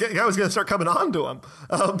hoping the guy was going to start coming on to him.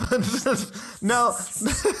 No,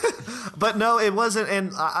 but no, it wasn't.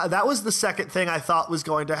 And that was the second thing I thought was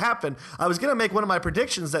going to happen. I was going to make one of my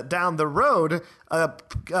predictions that down the road,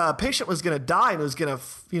 a patient was going to die and it was going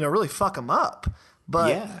to, really fuck him up.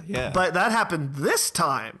 But yeah. But that happened this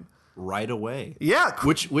time. Right away. Yeah.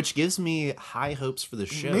 Which gives me high hopes for the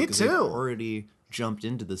show. Me too. They've already jumped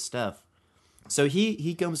into the stuff. So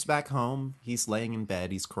he comes back home. He's laying in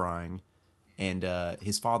bed. He's crying, and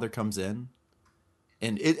his father comes in.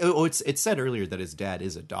 And it's said earlier that his dad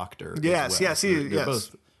is a doctor. Yes, well. yes, they're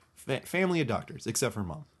both family of doctors, except for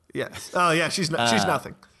mom. Yes. Oh yeah, she's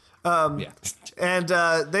nothing. Yeah. And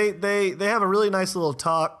they have a really nice little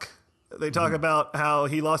talk. They talk about how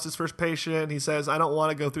he lost his first patient. He says, "I don't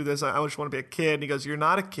want to go through this. I just want to be a kid." And he goes, "You're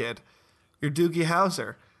not a kid. You're Doogie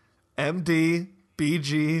Howser, MD,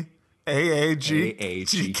 BG,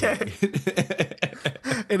 AAGK."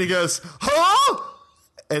 And he goes, "Huh?"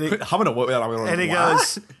 And he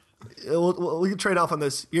goes, we can trade off on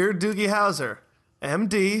this. "You're Doogie Howser,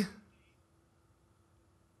 MD."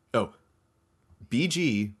 Oh,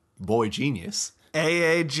 BG, boy genius.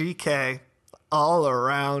 AAGK, all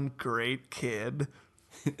around great kid.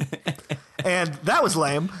 And that was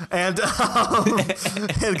lame, and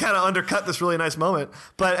it kind of undercut this really nice moment.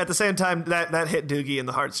 But at the same time, that hit Doogie in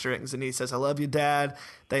the heartstrings, and he says, "I love you, Dad."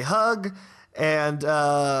 They hug, and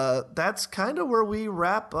that's kind of where we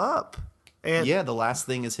wrap up. And yeah, the last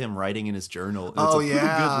thing is him writing in his journal. It's a pretty good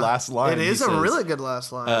last line. It is a really good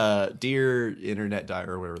last line. "Dear internet diary,"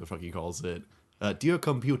 or whatever the fuck he calls it. Dear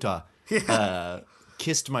computer,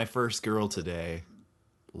 kissed my first girl today,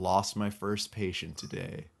 lost my first patient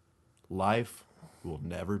today. Life will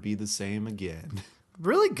never be the same again.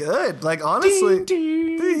 Really good. Like, honestly,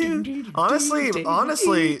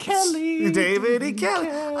 honestly, Kelly, David E.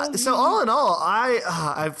 Kelly. So all in all,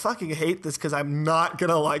 I fucking hate this because I'm not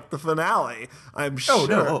gonna like the finale. I'm sure. Oh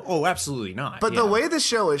no! Oh, absolutely not. But the way the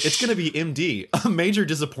show is, it's gonna be MD, a major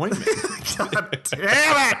disappointment. God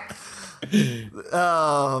damn it!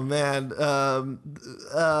 Oh man,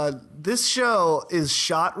 this show is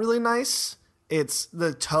shot really nice.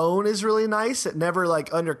 The tone is really nice. It never like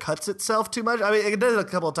undercuts itself too much. I mean, it did it a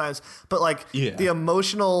couple of times, but like the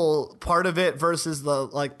emotional part of it versus the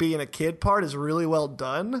like being a kid part is really well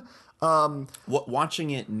done.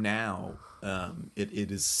 Watching it now, it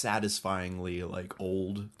is satisfyingly like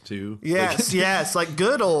old too. Yes, yes, like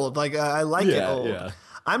good old. Like I like it old. Yeah.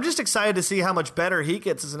 I'm just excited to see how much better he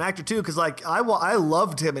gets as an actor too, because like I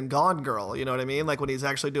loved him in Gone Girl. You know what I mean? Like when he's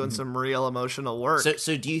actually doing some real emotional work.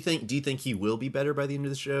 So do you think he will be better by the end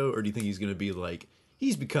of the show, or do you think he's going to be like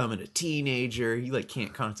he's becoming a teenager? He like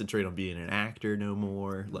can't concentrate on being an actor no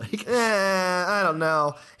more. Like, I don't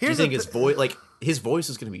know. Do you think his voice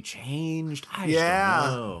is going to be changed? I just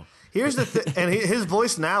don't know. Here's the thing, and his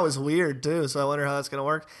voice now is weird too. So I wonder how that's going to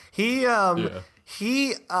work.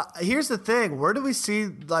 Here's the thing. Where do we see,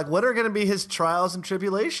 like, what are going to be his trials and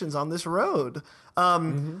tribulations on this road?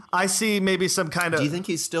 I see maybe some kind of... Do you think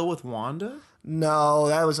he's still with Wanda? No,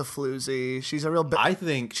 that was a floozy. She's a real... I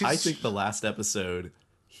think the last episode,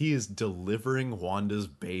 he is delivering Wanda's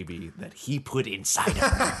baby that he put inside of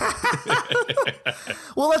her.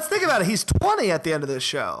 Well, let's think about it. He's 20 at the end of this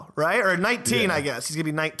show, right? Or 19, I guess. He's going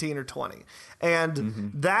to be 19 or 20.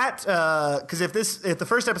 And that, because if the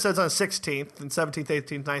first episode's on the 16th and 17th,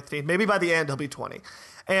 18th, 19th, maybe by the end he'll be 20.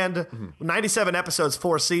 And 97 episodes,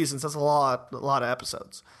 4 seasons, that's a lot of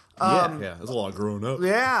episodes. There's a lot growing up.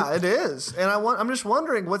 Yeah, it is. And I'm just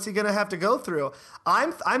wondering, what's he going to have to go through?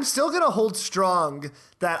 I'm still going to hold strong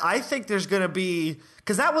that I think there's going to be,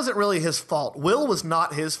 because that wasn't really his fault. Will was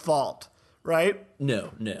not his fault, right?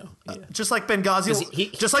 No. Yeah. Just like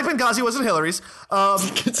Benghazi, just like Benghazi wasn't Hillary's. But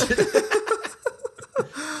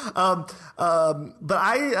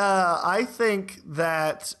I think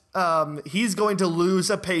that he's going to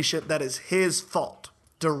lose a patient that is his fault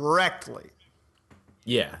directly.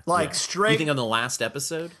 Yeah, straight. You think on the last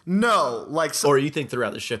episode? No, or you think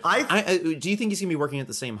throughout the show? do you think he's gonna be working at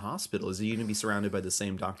the same hospital? Is he gonna be surrounded by the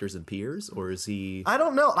same doctors and peers, or is he? I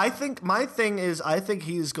don't know. I think my thing is, I think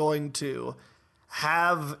he's going to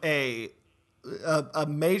have a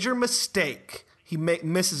major mistake. He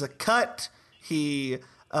misses a cut. He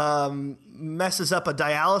messes up a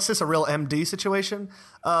dialysis, a real MD situation.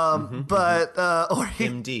 Or he,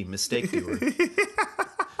 MD, mistake viewer.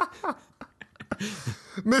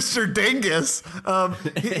 Mr. Dingus,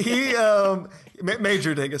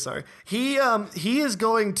 Major Dingus, sorry. He is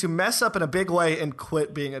going to mess up in a big way and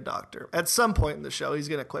quit being a doctor. At some point in the show, he's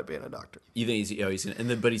going to quit being a doctor. You think he's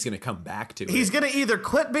gonna, but he's going to come back to it. He's going to either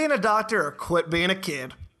quit being a doctor or quit being a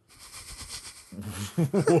kid.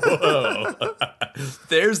 Whoa.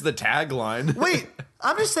 There's the tagline. Wait,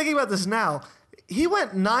 I'm just thinking about this now. He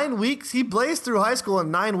went 9 weeks. He blazed through high school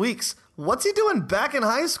in 9 weeks. What's he doing back in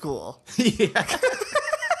high school? Yeah.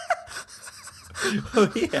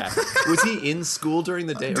 Oh, yeah. Was he in school during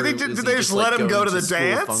the day? Did they just let him go to the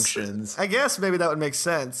dance? Functions? I guess maybe that would make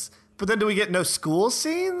sense. But then do we get no school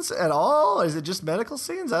scenes at all? Or is it just medical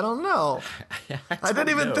scenes? I don't know. I didn't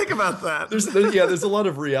even think about that. There's a lot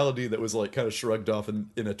of reality that was like kind of shrugged off in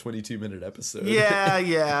a 22-minute episode.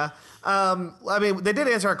 Yeah. I mean, they did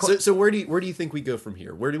answer our question. So where do you think we go from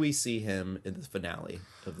here? Where do we see him in the finale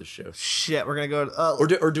of the show? Shit, we're gonna go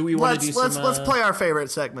to, or do we want to do some? Let's play our favorite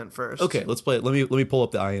segment first. Okay, let's play it. Let me pull up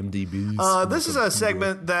the IMDb. This is a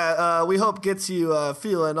segment that we hope gets you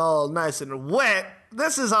feeling all nice and wet.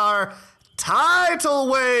 This is our title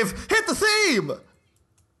wave. Hit the theme.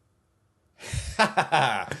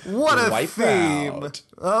 What a Wipe theme! out.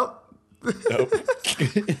 Oh, Nope.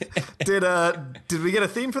 did we get a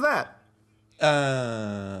theme for that?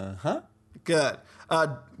 Huh? Good.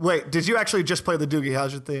 Wait, did you actually just play the Doogie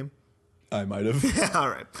Howser theme? I might have. Yeah, all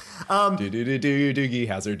right. Doogie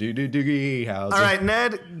Howser, Doogie Howser. All right,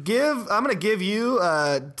 Ned. I'm going to give you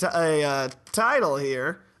a title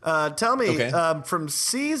here. Tell me, Okay. From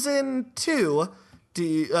season 2,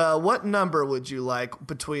 what number would you like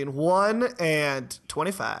between 1 and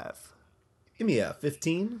 25? Give me a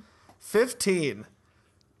 15. 15.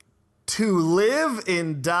 To live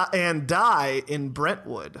and die in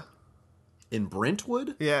Brentwood. In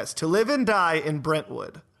Brentwood? Yes, to live and die in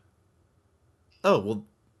Brentwood. Oh, well,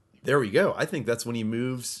 There we go. I think that's when he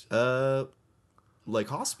moves, like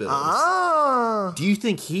hospitals. Ah. Do you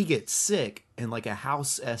think he gets sick in like a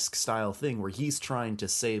House-esque style thing where he's trying to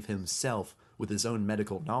save himself with his own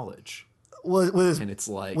medical knowledge? And it's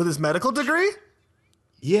like, with his medical degree?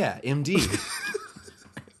 yeah, MD.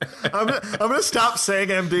 I'm gonna stop saying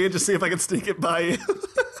MD and just see if I can sneak it by you.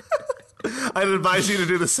 I'd advise you to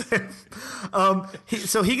do the same.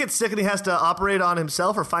 So he gets sick and he has to operate on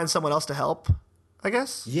himself or find someone else to help, I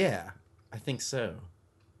guess? Yeah, I think so.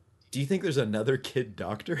 Do you think there's another kid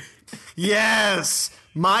doctor? Yes!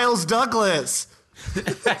 Miles Douglas!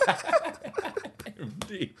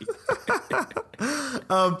 MD.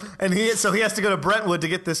 And he has to go to Brentwood to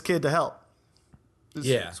get this kid to help.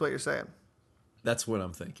 Yeah. That's what you're saying. That's what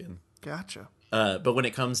I'm thinking. Gotcha. But when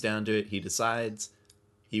it comes down to it, he decides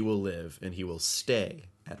he will live and he will stay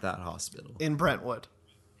at that hospital In Brentwood.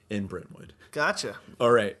 in Brentwood. Gotcha.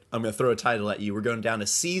 All right, I'm going to throw a title at you. We're going down to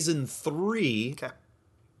season 3. Okay.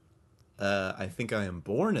 I think I am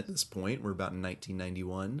born at this point. We're about in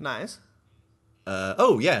 1991. Nice.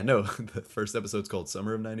 Oh, yeah, no. The first episode's called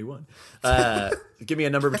Summer of 91. Give me a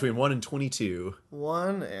number between 1 and 22.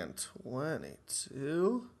 1 and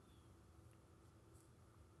 22.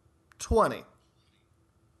 20.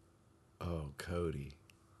 Oh, Cody.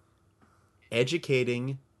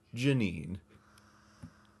 Educating Janine.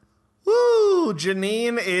 Woo!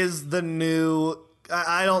 Janine is the new...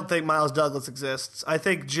 I don't think Miles Douglas exists. I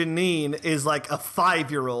think Janine is like a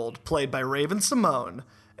 5-year-old played by Raven Simone.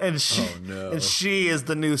 And she, Oh, no. and she is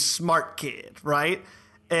the new smart kid, right?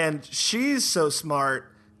 And she's so smart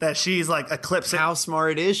that she's like eclipsing... How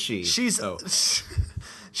smart is she? She's Oh,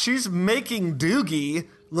 she's making Doogie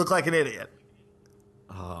look like an idiot.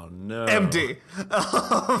 oh no. MD.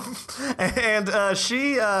 And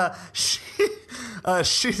she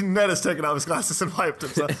Ned has taken off his glasses and wiped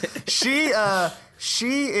himself.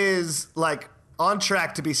 She is like on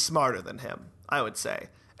track to be smarter than him, I would say.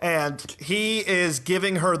 And he is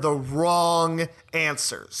giving her the wrong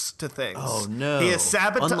answers to things. Oh no. He is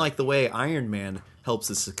sabotaging. Unlike the way Iron Man helps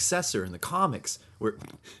his successor in the comics, where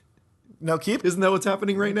No, keep. isn't that what's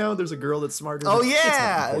happening right now? There's a girl that's smarter. Oh than... It's not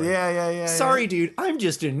yeah, important. yeah. Sorry, dude. I'm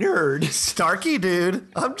just a nerd. Starkey, dude.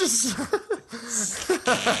 I'm just.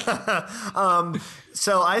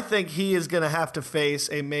 So I think he is going to have to face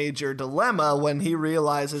a major dilemma when he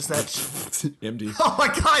realizes that. MD. Oh my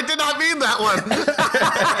god! I did not mean that one.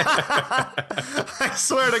 I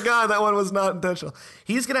swear to God, that one was not intentional.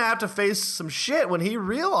 He's going to have to face some shit when he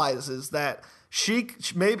realizes that she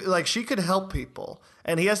could help people,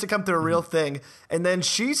 and he has to come through a real thing, and then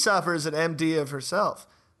she suffers an MD of herself.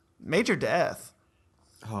 Major death.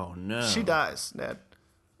 Oh no. She dies, Ned.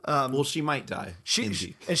 Well, she might die. She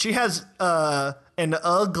MD. and she has an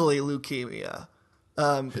ugly leukemia,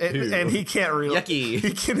 and he can't relate.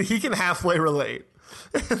 Yucky. He can halfway relate.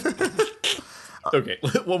 Okay,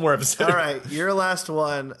 one more episode. All right, your last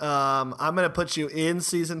one. I'm gonna put you in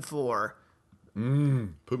season 4,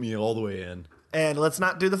 Put me all the way in. and let's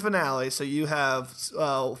not do the finale. So you have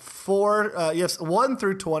 4. You have 1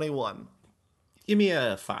 through 21. Give me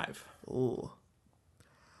a 5.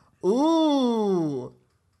 Ooh,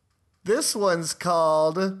 this one's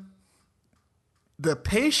called "The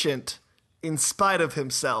Patient in Spite of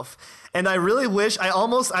Himself," and I really wish I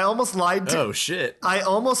almost lied to. Oh shit. I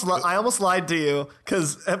almost lied to you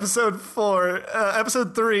because episode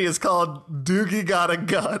 3 is called "Doogie Got a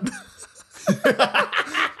Gun."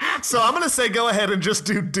 So I'm gonna say go ahead and just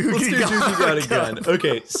do Doogie, Let's do Doogie Got a Gun.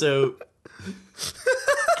 Okay, so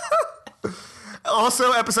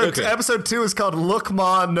Also, episode 2 is called "Look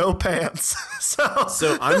Ma, No Pants."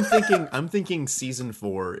 So I'm thinking season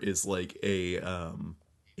 4 is like a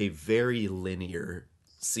very linear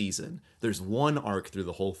season. There's one arc through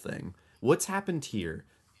the whole thing. What's happened here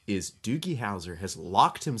is Doogie Howser has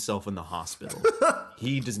locked himself in the hospital.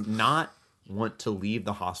 He does not want to leave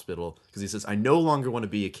the hospital because he says, I no longer want to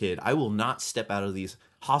be a kid. I will not step out of these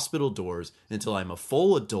hospital doors until I'm a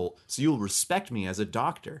full adult, so you'll respect me as a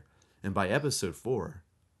doctor. And by episode 4,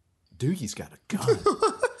 Doogie's got a gun.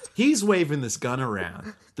 He's waving this gun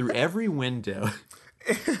around through every window.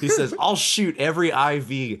 He says, I'll shoot every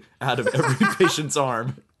IV out of every patient's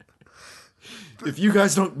arm if you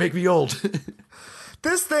guys don't make me old.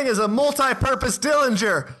 This thing is a multi-purpose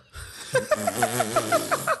Dillinger.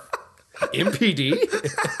 MPD?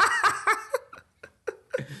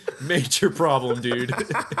 Major problem, dude.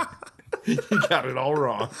 You got it all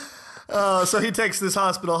wrong. So he takes this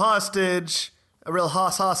hospital hostage, a real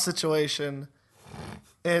hoss situation,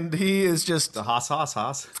 and he is just... The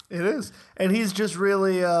hoss. It is. And he's just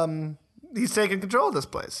really, he's taking control of this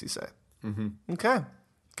place, you say. Mm-hmm. Okay.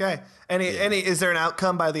 Okay. Any? Is there an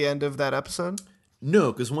outcome by the end of that episode?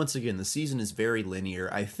 No, because once again, the season is very linear.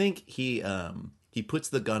 I think he puts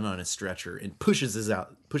the gun on a stretcher and pushes it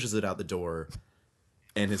out the door,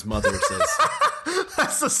 and his mother says,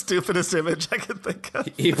 That's the stupidest image I could think of.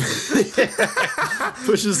 he pushes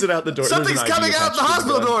it out the door. Something's There's an coming ID out the attached to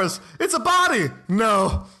hospital gun. doors. It's a body.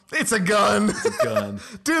 No, it's a gun. Gun.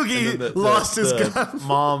 Doogie And then lost his the gun.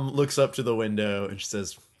 Mom looks up to the window and she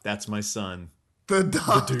says, "That's my son, The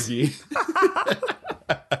dog. Doogie."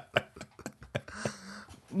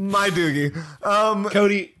 My Doogie.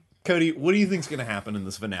 Cody, what do you think's gonna happen in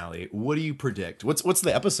this finale? What do you predict? What's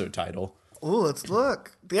the episode title? Ooh, let's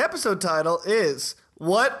look. The episode title is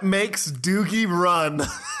 "What Makes Doogie Run."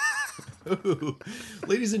 Ooh.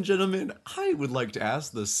 Ladies and gentlemen, I would like to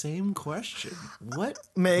ask the same question. What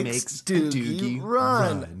makes a Doogie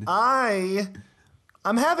run?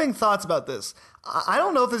 I'm having thoughts about this. I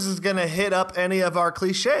don't know if this is going to hit up any of our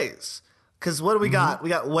cliches. Because what do we got? We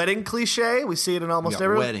got wedding cliche. We see it in We almost got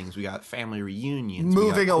every weddings, we got family reunions,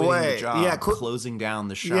 Moving we got quitting away. the job, Yeah, closing down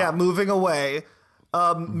the shop. Yeah, moving away.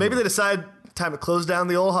 Maybe they decide time to close down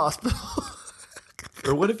the old hospital.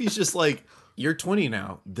 Or what if he's just like, "You're 20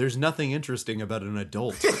 now. There's nothing interesting about an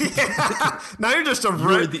adult. Now you're just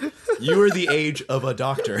a You are the age of a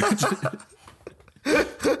doctor."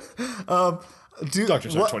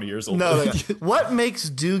 Doctors are 20 years old. No. What makes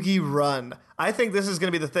Doogie run? I think this is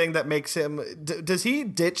going to be the thing that makes him. Does he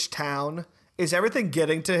ditch town? Is everything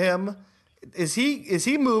getting to him? Is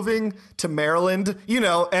he moving to Maryland?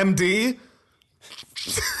 MD.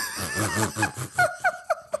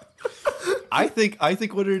 I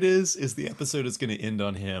think what it is the episode is going to end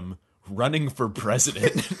on him running for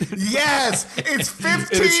president. Yes, it's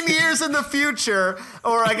 15 years in the future,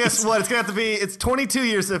 or I guess what it's going to have to be. It's 22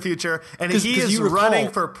 years in the future, and he is running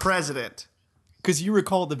for president. Because you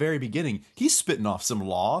recall at the very beginning, he's spitting off some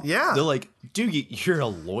law. Yeah. They're like, "Doogie, you're a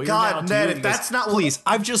lawyer God, now, Ned, too?" if And he that's goes, not what- "Please,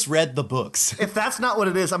 I've just read the books." If that's not what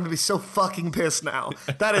it is, I'm going to be so fucking pissed now.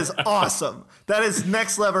 That is awesome. That is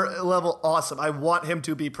next level awesome. I want him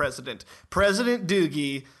to be president. President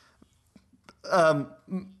Doogie,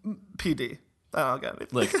 PD. I don't got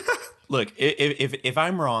it. Look, if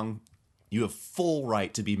I'm wrong, you have full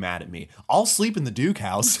right to be mad at me. I'll sleep in the Duke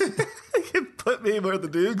house. Put me where the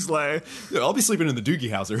Doogs lay. I'll be sleeping in the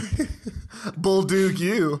Doogie houser. Bull Duke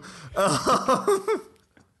you. Oh,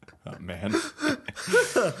 man.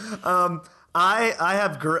 I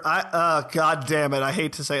have God damn it, I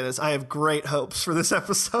hate to say this. I have great hopes for this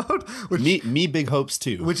episode. Me big hopes,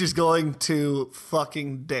 too. Which is going to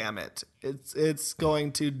fucking damn it. It's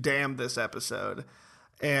going to damn this episode.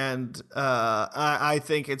 And I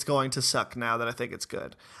think it's going to suck now that I think it's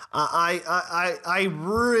good. I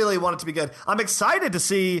really want it to be good. I'm excited to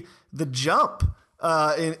see the jump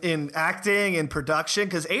in acting and production,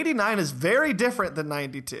 because 89 is very different than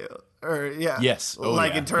 92. Yes.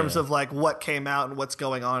 In terms of like what came out and what's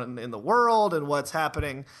going on in the world and what's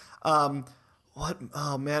happening. Oh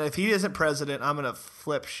man, if he isn't president, I'm gonna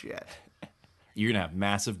flip shit. You're gonna have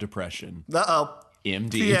massive depression. Uh-oh.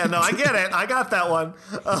 MD. Yeah, no, I get it. I got that one.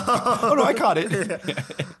 Oh no, I caught it.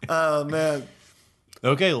 Oh man.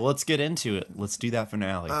 Okay, well, let's get into it. Let's do that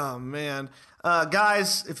finale. Oh man.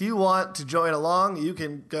 Guys, if you want to join along, you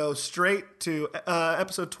can go straight to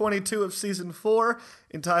episode 22 of season 4,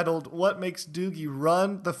 entitled "What Makes Doogie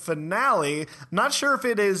Run?" The finale. I'm not sure if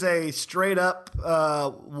it is a straight up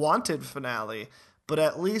wanted finale, but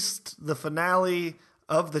at least the finale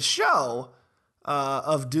of the show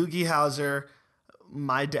of Doogie Howser,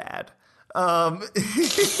 my dad. All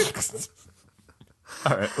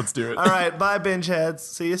right, let's do it. All right, bye, binge heads.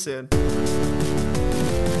 See you soon.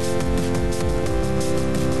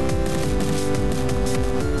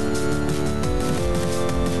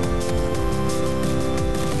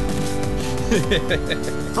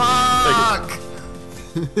 Fuck!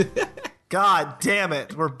 God damn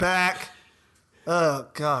it, we're back. Oh,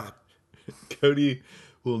 God. Cody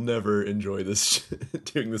will never enjoy this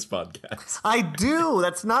doing this podcast. I do.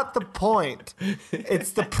 That's not the point.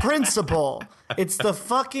 It's the principle. It's the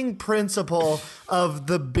fucking principle of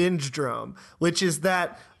the binge drome, which is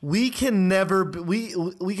that we can never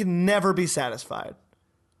be satisfied.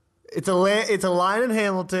 It's a line in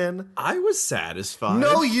Hamilton. I was satisfied.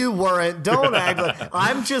 No, you weren't. Don't act like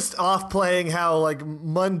I'm just off playing how like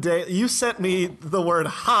mundane. You sent me the word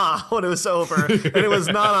 "ha" when it was over, and it was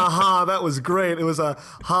not a "ha." That was great. It was a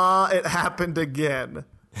 "ha." It happened again.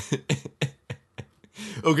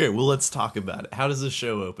 Okay, well, let's talk about it. How does the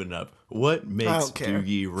show open up? What makes don't care.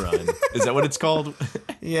 Doogie run? Is that what it's called?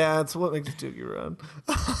 Yeah, it's what makes Doogie run.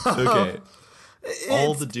 Okay.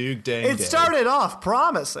 All the Doog dang It day. started off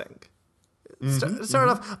promising. Start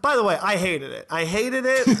off. By the way, I hated it.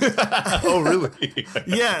 Oh, really?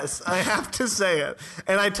 Yes, I have to say it.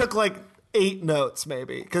 And I took like 8 notes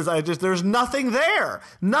maybe because there's nothing there.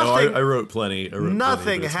 Nothing. I wrote plenty.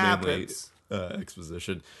 Nothing but it's happens. mainly,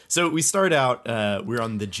 exposition. So we start out. We're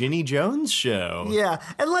on the Ginny Jones show. Yeah,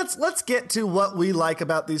 and let's get to what we like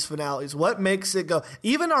about these finales. What makes it go?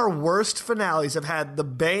 Even our worst finales have had the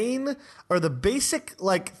bane or the basic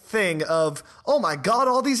like thing of, oh my god,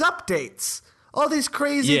 all these updates. All these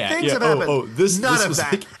crazy things have happened. None of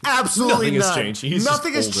that. Like, Absolutely nothing none. has changed.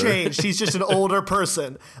 Nothing has changed. He's just an older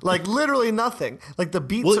person. Like literally nothing. Like the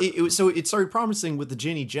beats. Well, so it started promising with the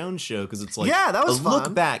Ginny Jones show because it's like that was a fun.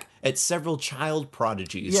 look back at several child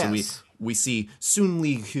prodigies. Yes. So we see Soon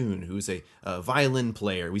Lee Hoon, who's a violin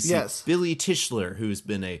player. We see Yes. Billy Tischler, who's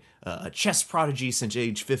been a chess prodigy since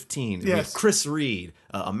age 15. And we Yes. have Chris Reed,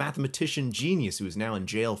 a mathematician genius who is now in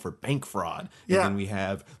jail for bank fraud. And Yeah. then we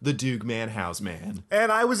have the Duke Manhouse Man.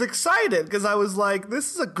 And I was excited because I was like,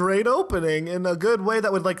 this is a great opening in a good way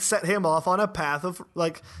that would like set him off on a path of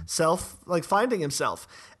like finding himself.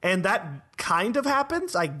 And that kind of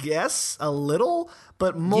happens, I guess, a little,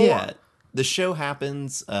 but more. Yeah. The show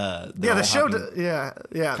happens. The show.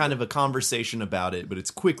 Yeah. Kind of a conversation about it, but it's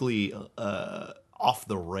quickly off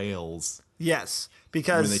the rails Yes,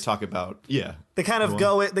 because when they talk about they kind of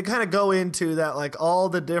go into that like all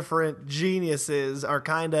the different geniuses are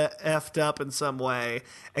kind of effed up in some way,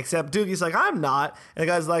 except Doogie's like, I'm not, and the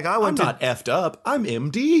guy's like, I'm not effed up. I'm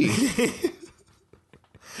MD.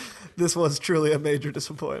 This was truly a major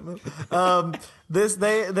disappointment.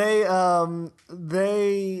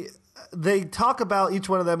 They talk about each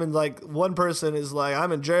one of them, and like one person is like,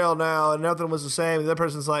 I'm in jail now, and another one was the same. The other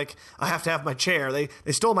person's like, I have to have my chair. They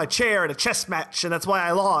stole my chair in a chess match, and that's why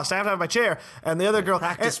I lost. I have to have my chair. And the other girl,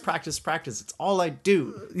 practice. It's all I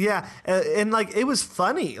do. yeah, and like it was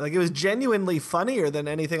funny. Like it was genuinely funnier than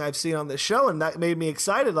anything I've seen on this show, and that made me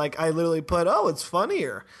excited. Like I literally put, oh, it's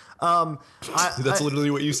funnier. That's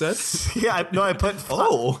literally what you said? Yeah, I put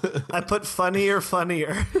I put funnier.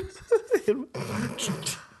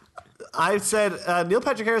 I said Neil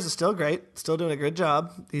Patrick Harris is still great, still doing a good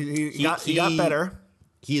job. He got better.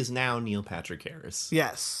 He is now Neil Patrick Harris.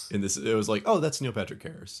 Yes. In this, it was like, oh, that's Neil Patrick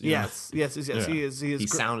Harris. You know? Yes. Yeah. He is. He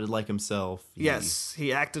sounded like himself. Yes,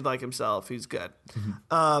 he acted like himself. He's good.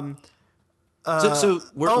 So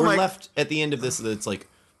we're left at the end of this. It's like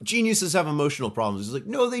geniuses have emotional problems. He's like,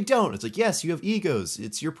 no, they don't. It's like, yes, you have egos.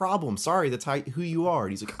 It's your problem. Sorry, that's who you are.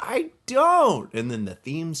 And he's like, I don't. And then the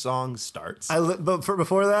theme song starts.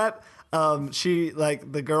 Before that, she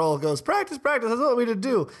like the girl goes, practice. That's what we to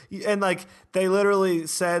do. And like they literally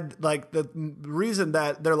said like the reason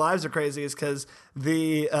that their lives are crazy is because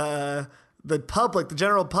the public, the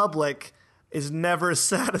general public, is never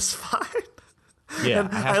satisfied. Yeah,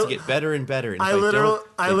 I have to get better and better. And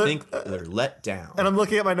I think they're let down. And I'm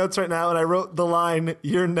looking at my notes right now, and I wrote the line,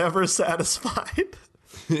 "You're never satisfied."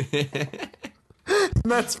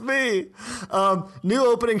 That's me. New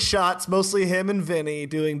opening shots, mostly him and Vinny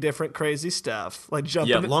doing different crazy stuff, like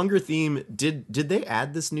jumping. Yeah, longer theme. Did they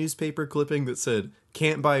add this newspaper clipping that said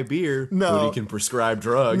 "Can't buy beer, no, but he can prescribe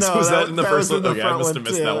drugs"? No, was that in the first one? Okay, I must have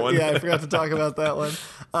missed that one. Yeah, I forgot to talk about that one.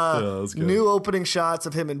 New opening shots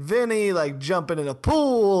of him and Vinny like jumping in a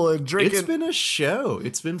pool and drinking. It's been a show.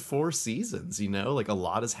 It's been 4 seasons. You know, like a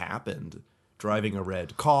lot has happened. Driving a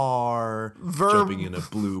red car, jumping in a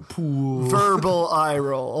blue pool. Verbal eye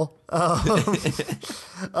roll.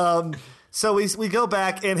 So we go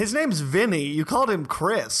back, and his name's Vinny. You called him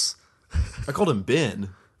Chris. I called him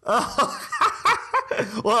Ben.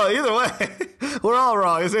 Well, either way, we're all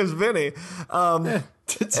wrong. His name's Vinny. Yeah,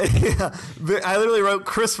 I literally wrote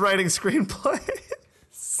Chris writing screenplay.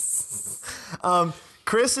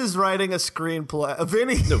 Chris is writing a screenplay.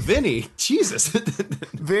 Vinny. Jesus.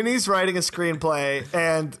 Vinny's writing a screenplay,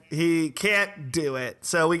 and he can't do it.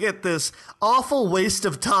 So we get this awful waste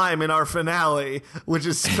of time in our finale, which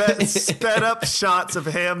is sped up shots of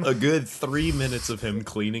him. A good 3 minutes of him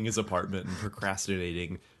cleaning his apartment and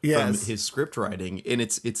procrastinating from his script writing. And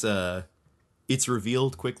it's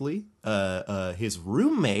revealed quickly. His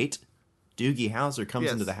roommate, Doogie Howser,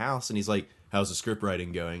 comes into the house, and he's like, how's the script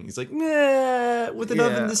writing going? He's like, nah, with an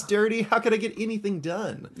oven this dirty, how could I get anything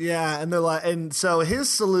done? Yeah, and they're like, and so his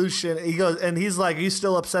solution, he's like, are you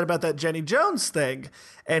still upset about that Jenny Jones thing?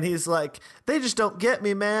 And he's like, they just don't get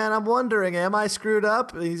me, man. I'm wondering, am I screwed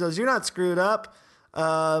up? And he goes, you're not screwed up,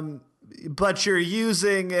 but you're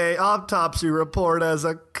using a autopsy report as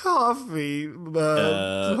a coffee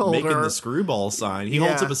holder. Making the screwball sign. He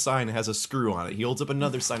holds up a sign that has a screw on it. He holds up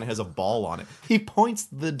another sign that has a ball on it. He points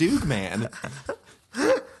the Duke Man.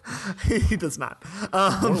 He does not.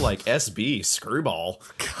 More like SB Screwball.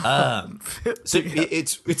 So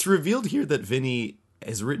it's revealed here that Vinny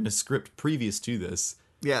has written a script previous to this.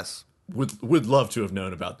 Yes. Would love to have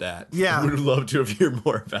known about that. Yeah. Would love to have heard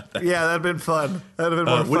more about that. Yeah, that'd been fun. That'd have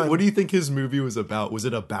been more fun. What do you think his movie was about? Was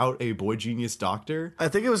it about a boy genius doctor? I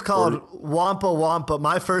think it was called Wampa Wampa,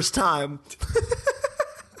 My First Time.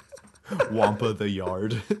 Wampa the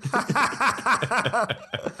Yard.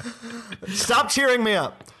 Stop cheering me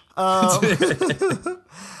up.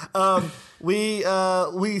 We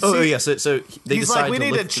Oh see, yeah, so they he's decide like, we to need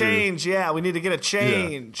to lift through- change. Yeah, we need to get a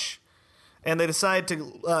change. And they decide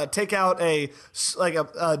to take out a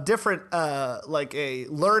different like a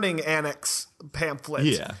learning annex pamphlet.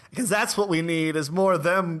 Yeah. Because that's what we need is more of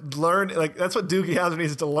them learn. Like that's what Doogie Howser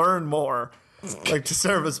needs to learn more, like to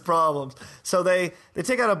serve his problems. So they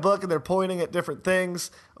take out a book and they're pointing at different things.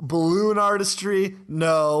 Balloon artistry,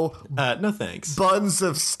 no. No thanks. Buns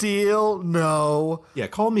of steel, no. Yeah,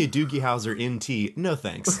 call me Doogie Howser NT. No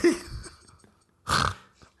thanks.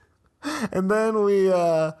 And then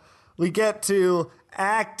we get to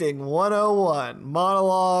acting 101,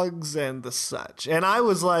 monologues and the such. And I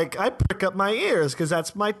was like, I prick up my ears because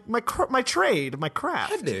that's my trade, my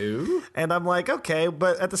craft. Hello. And I'm like, okay,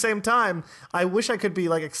 but at the same time, I wish I could be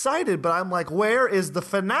like excited, but I'm like, where is the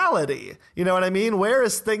finality? You know what I mean? Where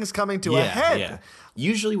is things coming to a head? Yeah.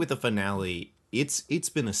 Usually with a finale, it's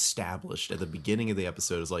been established at the beginning of the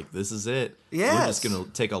episode. It's like, this is it. Yes. We're just going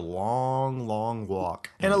to take a long, long walk.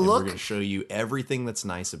 And a we're look- going to show you everything that's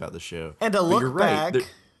nice about the show. And a But look you're right, back.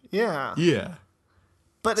 Yeah. Yeah.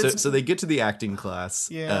 But So, it's so they get to the acting class.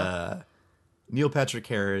 Yeah. Neil Patrick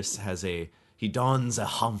Harris he dons a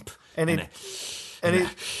hump And he- a and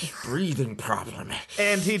he breathing problem.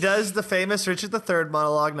 And he does the famous Richard III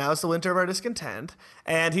monologue, now it's the winter of our discontent.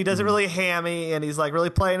 And he does it really hammy, and he's like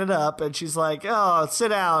really playing it up. And she's like, oh, sit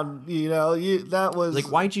down. You know, that was...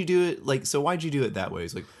 Like, why'd you do it? Why'd you do it that way?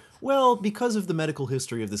 He's like, well, because of the medical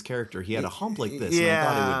history of this character, he had a hump like this. Yeah.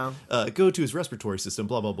 And I thought it would go to his respiratory system,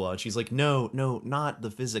 blah, blah, blah. And she's like, no, not the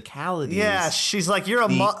physicality. Yeah, she's like, you're a...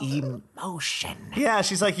 The emotion. Yeah,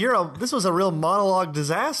 she's like, this was a real monologue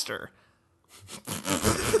disaster.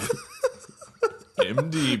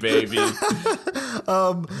 MD, baby.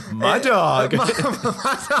 My dog.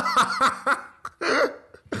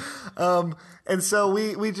 And so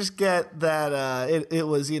we just get that it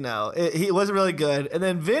was, it wasn't really good. And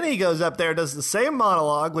then Vinny goes up there and does the same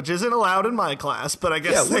monologue, which isn't allowed in my class, but I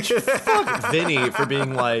guess Fuck Vinny for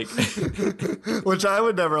being like... which I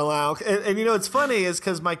would never allow. And it's funny is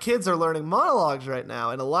because my kids are learning monologues right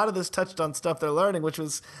now, and a lot of this touched on stuff they're learning, which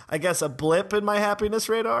was, I guess, a blip in my happiness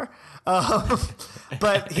radar.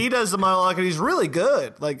 But he does the monologue, and he's really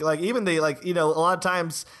good. Like even a lot of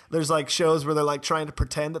times there's like shows where they're like trying to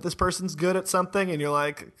pretend that this person's good at something, and you're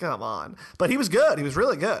like, come on. But he was good. He was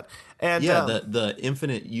really good. And Yeah, the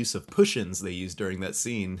infinite use of push-ins they used during that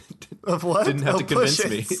scene of what? didn't have to convince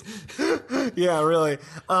me. Yeah, really.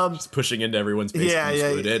 Just pushing into everyone's face. Yeah, He's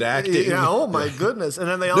yeah. good at acting. Yeah, oh my goodness. And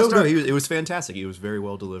then they all start... it was fantastic. It was very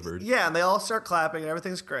well delivered. Yeah, and they all start clapping, and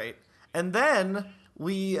everything's great. And then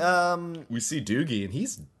we see Doogie, and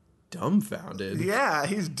he's dumbfounded. yeah,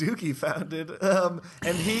 he's Doogie founded. And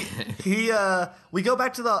we go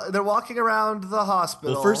back to they're walking around the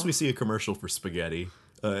hospital. Well, first we see a commercial for spaghetti.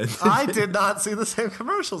 I did not see the same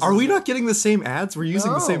commercials. Are as we you. not getting the same ads? We're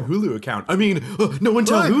using the No. same Hulu account. I mean, no one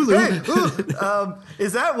tell Hulu. Hey,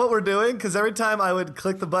 is that what we're doing? Because every time I would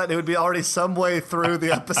click the button, it would be already some way through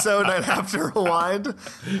the episode. I'd have to rewind.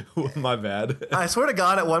 My bad. I swear to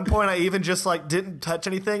God, at one point, I even just like didn't touch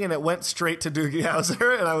anything, and it went straight to Doogie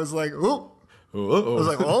Howser, and I was like, ooh. I was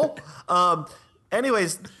like, oh.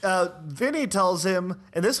 Anyways, Vinny tells him,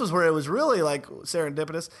 and this was where it was really like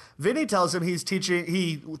serendipitous. Vinny tells him he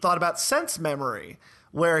thought about sense memory,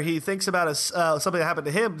 where he thinks about something that happened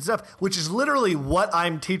to him and stuff, which is literally what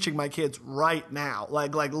I'm teaching my kids right now.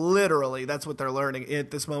 Like literally, that's what they're learning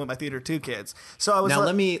at this moment, my Theater 2 kids. So I was Now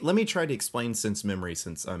let me try to explain sense memory,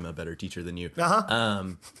 since I'm a better teacher than you.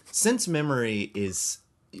 Sense memory is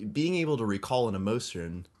being able to recall an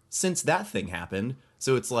emotion since that thing happened.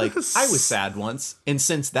 So it's like, I was sad once, and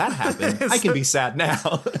since that happened, I can be sad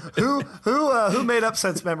now. who made up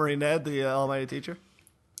sense memory, Ned, the almighty teacher?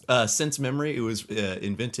 Sense memory, it was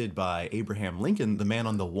invented by Abraham Lincoln, the man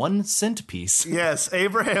on the 1 cent piece. Yes,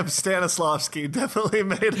 Abraham Stanislavski definitely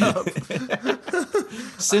made up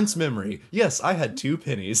Sense memory. Yes, I had 2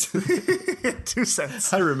 pennies. 2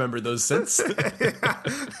 cents. I remember those cents.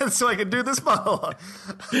 So I can do this monologue.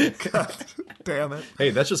 God damn it. Hey,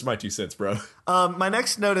 that's just my 2 cents, bro. My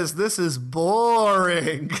next note is this is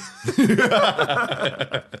boring.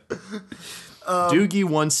 Doogie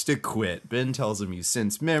wants to quit. Ben tells him you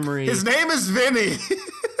sense memory. His name is Vinny.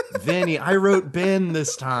 Vinny, I wrote Ben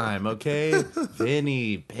this time, okay?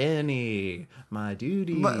 Vinny, Penny, my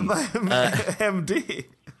duty. MD.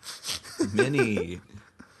 Minnie.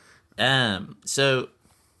 So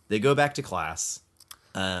they go back to class.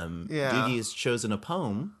 Doogie has chosen a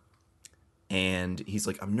poem. And he's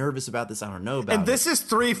like, I'm nervous about this. I don't know about it. And this is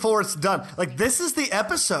 3/4 done. Like, this is the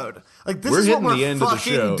episode. Like, this We're is what hitting we're the end of the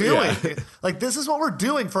fucking show. doing. Yeah. Like, this is what we're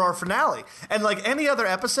doing for our finale. And like any other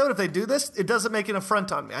episode, if they do this, it doesn't make an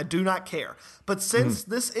affront on me. I do not care. But since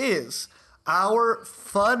this is our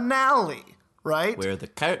finale, right? Where the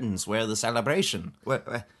curtains, where the celebration.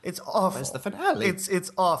 It's awful. Where's the finale?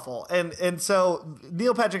 It's awful. And so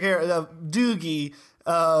Neil Patrick Harris, Doogie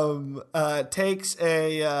takes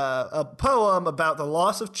a poem about the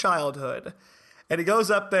loss of childhood, and he goes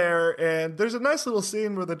up there, and there's a nice little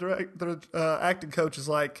scene where the acting coach is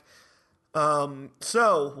like,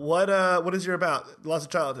 so what is your about loss of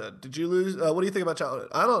childhood? Did you lose? What do you think about childhood?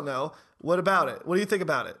 I don't know. What about it? What do you think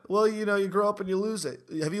about it? Well, you grow up and you lose it.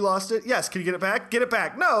 Have you lost it? Yes. Can you get it back? Get it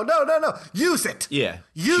back. No. Use it. Yeah.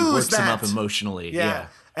 Use she works that. him up emotionally. Yeah.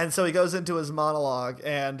 And so he goes into his monologue,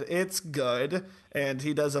 and it's good, and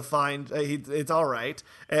he does a fine. It's all right,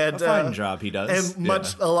 and A fine job he does,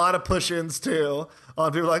 and a lot of push-ins too.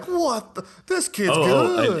 On people like, what? This kid's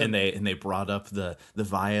good. And they brought up the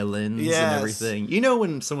violins Yes. and everything. You know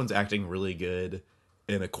when someone's acting really good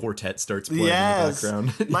and a quartet starts playing in the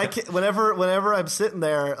background. My kid, whenever I'm sitting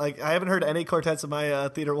there, like I haven't heard any quartets of my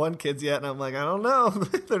Theater 1 kids yet, and I'm like, I don't know,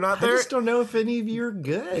 they're not I there. just don't know if any of you are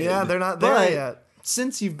good. Yeah, they're not there But yet.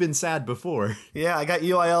 Since you've been sad before. Yeah, I got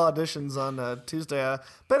UIL auditions on Tuesday.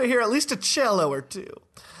 Better hear at least a cello or two.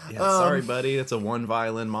 Yeah, sorry, buddy. It's a one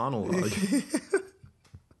violin monologue.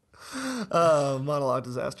 Monologue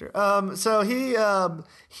disaster. So he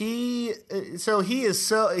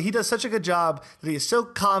does such a good job that he is so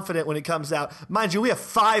confident when he comes out. Mind you, we have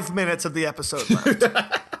 5 minutes of the episode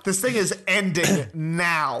left. This thing is ending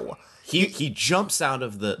now. He jumps out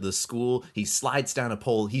of the school. He slides down a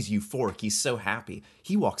pole. He's euphoric. He's so happy.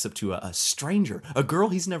 He walks up to a stranger, a girl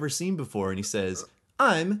he's never seen before, and he says,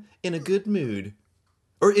 I'm in a good mood.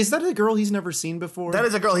 Or is that a girl he's never seen before? That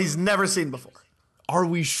is a girl he's never seen before. Are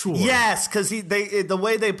we sure? Yes, because the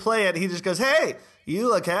way they play it, he just goes, hey, you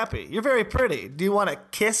look happy. You're very pretty. Do you want to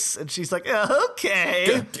kiss? And she's like,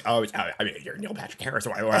 okay. Oh, I mean, you're Neil Patrick Harris.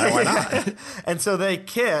 Why not? And so they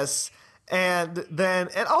kiss. And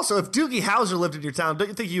also, if Doogie Howser lived in your town, don't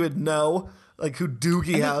you think you would know like who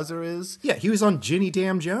Doogie Howser is? Yeah, he was on Jenny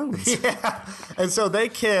Damn Jones. Yeah. And so they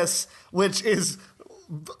kiss, which is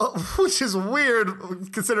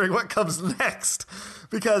weird considering what comes next.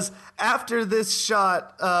 Because after this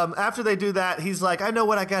shot, after they do that, he's like, I know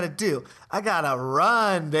what I got to do. I got to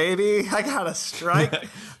run, baby. I got to strike.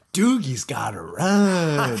 Doogie's gotta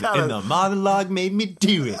run, and the monologue made me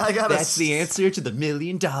do it. That's the answer to the $1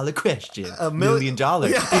 million question. $1 million,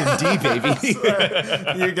 MD,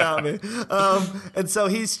 baby. You got me. And so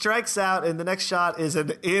he strikes out, and the next shot is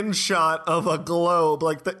an in shot of a globe,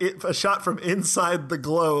 like a shot from inside the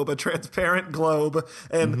globe, a transparent globe,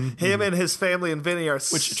 and him and his family and Vinny are.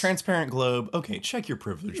 Which transparent globe? Okay, check your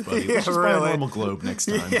privilege, buddy. Yeah, Let's just buy a normal globe next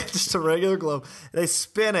time. Yeah, just a regular globe. They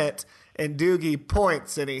spin it. And Doogie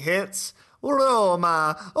points and he hits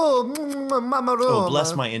Roma. Oh, Mama Roma. Oh,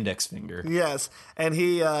 bless my index finger. Yes. And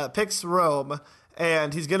he picks Rome,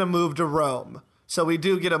 and he's going to move to Rome. So we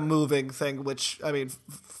do get a moving thing, which, I mean,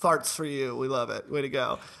 farts for you. We love it. Way to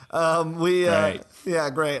go. Great. Yeah,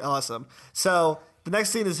 great. Awesome. So the next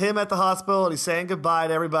scene is him at the hospital, and he's saying goodbye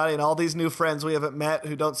to everybody and all these new friends we haven't met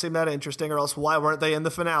who don't seem that interesting, or else why weren't they in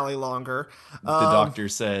the finale longer? The doctor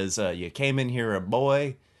says, you came in here a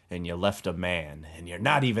boy, and you left a man, and you're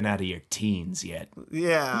not even out of your teens yet.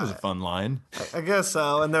 Yeah. That was a fun line. I guess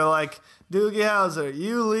so. And they're like, Doogie Howser,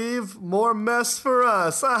 you leave, more mess for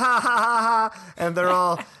us. Ha ha ha ha ha. And they're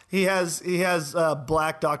all, he has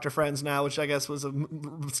black doctor friends now, which I guess was a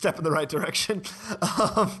step in the right direction.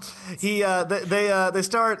 They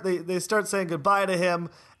start saying goodbye to him,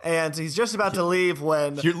 and he's just about to leave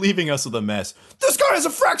when You're leaving us with a mess. This guy has a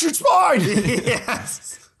fractured spine!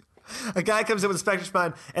 Yes. A guy comes in with a fractured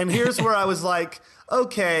spine, and here's where I was like,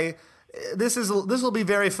 okay, this will be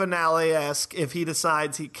very finale-esque if he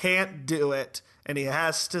decides he can't do it and he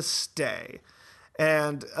has to stay.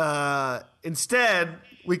 And instead,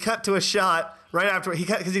 we cut to a shot right after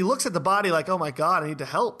because he looks at the body like, oh my God, I need to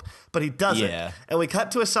help, but he doesn't. Yeah. And we cut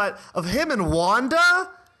to a shot of him and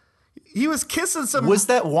Wanda. He was kissing some. Was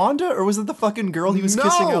that Wanda or was it the fucking girl he was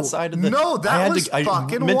kissing outside of the? No, that was I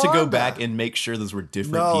fucking meant to go Wanda. back and make sure those were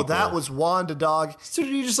different No, people. that was Wanda, dog. So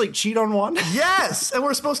did you just like cheat on Wanda? Yes, and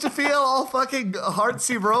we're supposed to feel all fucking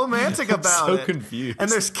artsy romantic about so it. confused.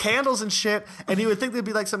 And there's candles and shit, and you would think there'd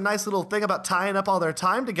be like some nice little thing about tying up all their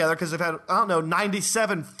time together because they've had, I don't know,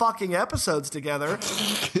 97 fucking episodes together.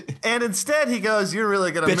 And instead he goes, "You're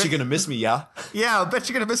really gonna Bet you're gonna miss me, yeah. Yeah, I bet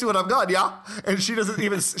you're gonna miss me when I'm gone, yeah." And she doesn't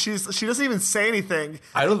even she doesn't even say anything.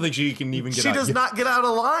 I don't think she can even get. She out. does not get out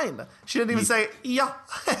of line. She didn't even say yeah.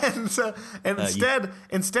 And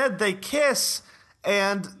instead they kiss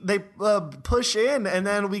and they push in, and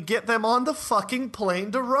then we get them on the fucking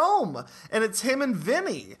plane to Rome, and it's him and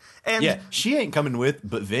Vinny. And Yeah, she ain't coming with,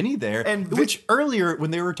 but Vinny there. And which earlier,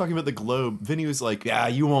 when they were talking about the globe, Vinny was like, "Yeah,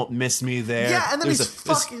 you won't miss me there." yeah, and then There's he's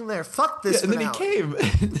fucking there. Fuck this. and then he finale. came.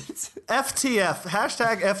 FTF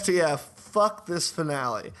hashtag FTF. Fuck this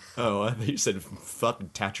finale. Oh, I thought you said fuck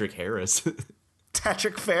Tatrick Harris.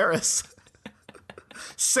 Patrick Ferris.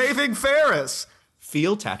 Saving Ferris.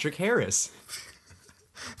 Feel Tatrick Harris.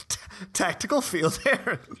 Tactical field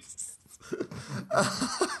Harris.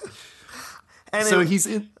 And So he's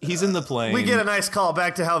in the plane. we get a nice call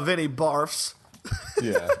back to how Vinny barfs.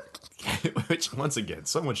 Yeah. Which, once again,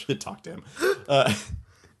 someone should talk to him.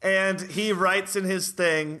 And he writes in his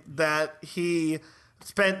thing that he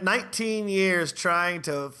spent 19 years trying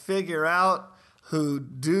to figure out who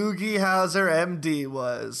Doogie Howser MD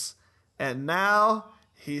was. And now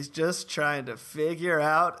he's just trying to figure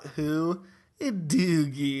out who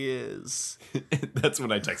Doogie is. That's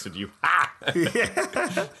when I texted you.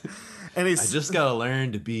 And I he's just gotta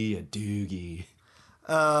learn to be a doogie.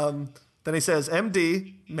 then he says,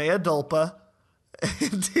 MD, mea dolpa.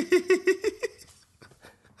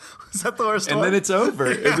 Is that the worst And one? then it's over.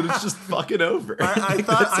 And then it's just fucking over. I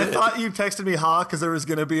thought you texted me ha because there was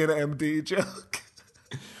going to be an MD joke.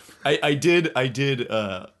 I did.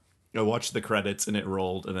 I watched the credits and it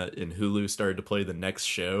rolled, and Hulu started to play the next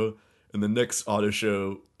show, and the next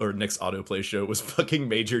autoplay show was fucking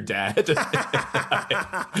Major Dad.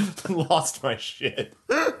 I lost my shit.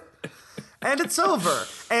 And it's over.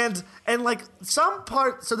 And like some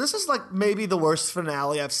part, so this is like maybe the worst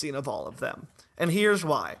finale I've seen of all of them. And here's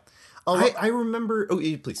why. I remember. Oh,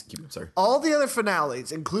 please keep. I'm sorry. All the other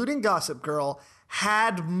finales, including Gossip Girl,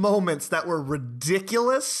 had moments that were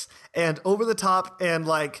ridiculous and over the top and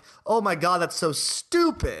like, oh my God, that's so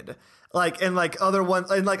stupid. Like, and like other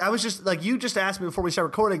ones, and like I was just like, you just asked me before we start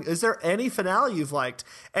recording, is there any finale you've liked?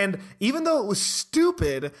 And even though it was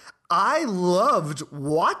stupid, I loved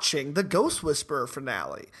watching the Ghost Whisperer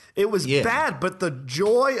finale. It was bad, but the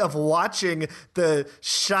joy of watching the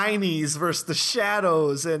shinies versus the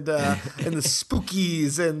shadows and the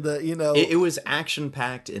spookies and the, you know. It was action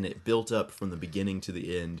packed and it built up from the beginning to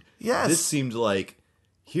the end. Yes. This seemed like,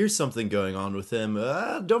 here's something going on with him.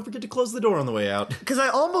 Don't forget to close the door on the way out. Because I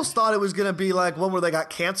almost thought it was going to be like one where they got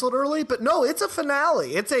canceled early, but no, it's a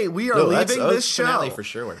finale. It's a we are leaving this show. Finale for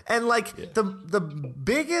sure. And like the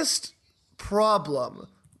biggest problem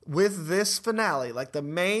with this finale, like the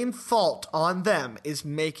main fault on them, is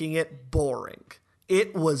making it boring.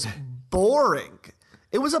 It was boring.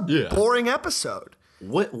 It was a boring episode.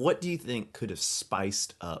 What do you think could have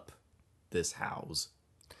spiced up this house?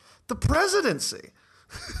 The presidency.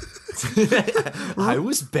 I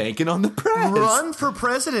was banking on the press. Run for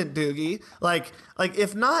president, Doogie. Like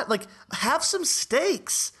if not, like have some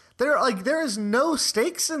stakes. There is no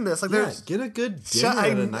stakes in this. Like there's get a good dinner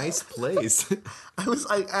at a nice place.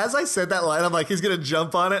 as I said that line, I'm like, he's gonna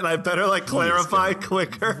jump on it, and I better like clarify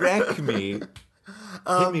quicker. Wreck me.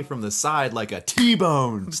 Hit me from the side like a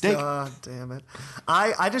T-bone steak. God damn it.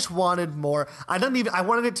 I just wanted more. I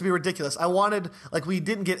wanted it to be ridiculous. I wanted, like, we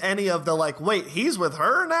didn't get any of the, like, wait, he's with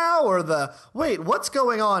her now? Or the, wait, what's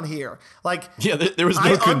going on here? Like, Yeah, there was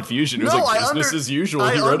no confusion. It was like business as usual.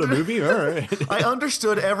 He wrote a movie? All right. I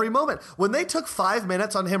understood every moment. When they took 5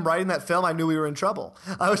 minutes on him writing that film, I knew we were in trouble.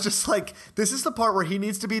 I was just like, this is the part where he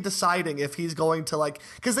needs to be deciding if he's going to, like,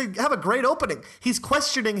 because they have a great opening. He's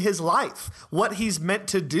questioning his life, what he's meant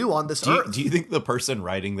to do on this earth. Do you think the person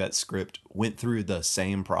writing that script went through the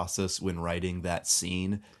same process when writing that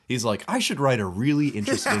scene? He's like, I should write a really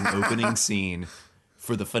interesting opening scene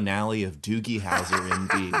for the finale of Doogie Howser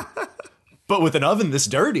MD. But with an oven this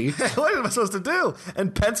dirty. What am I supposed to do?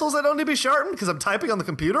 And pencils that don't need to be sharpened because I'm typing on the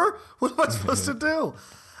computer? What am I supposed to do?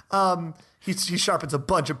 He sharpens a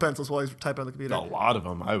bunch of pencils while he's typing on the computer. A lot of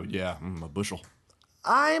them. A bushel.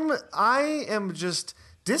 I am just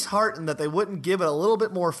disheartened that they wouldn't give it a little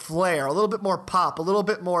bit more flair, a little bit more pop, a little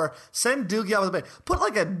bit more. Send Doogie out with a bang. Put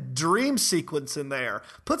like a dream sequence in there.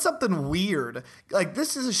 Put something weird. Like,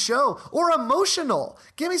 this is a show. Or emotional.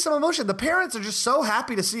 Give me some emotion. The parents are just so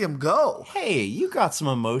happy to see him go. Hey, you got some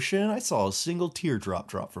emotion. I saw a single teardrop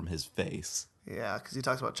drop from his face. Yeah, because he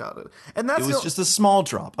talks about childhood. And that's It was just a small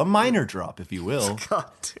drop, a minor drop, if you will. God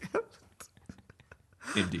damn.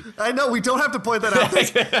 Indeed. I know, we don't have to point that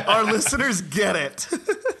out. Our listeners get it.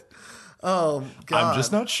 Oh, God. I'm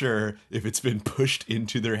just not sure if it's been pushed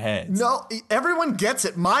into their heads. No, everyone gets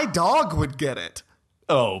it. My dog would get it.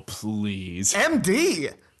 Oh, please.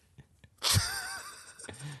 MD.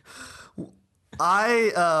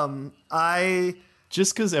 I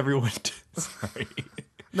Just because everyone... Sorry.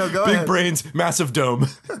 No, go Big ahead. brains, massive dome.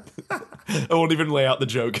 I won't even lay out the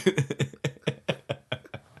joke.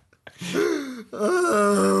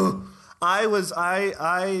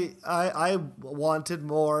 I wanted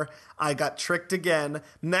more. I got tricked again.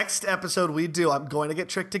 Next episode I'm going to get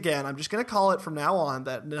tricked again. I'm just going to call it from now on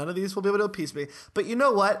that none of these will be able to appease me. But you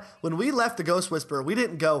know what? When we left the Ghost Whisperer, we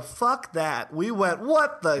didn't go, fuck that. We went,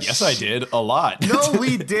 what the Yes, I did. A lot. No,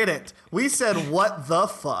 we didn't. We said, what the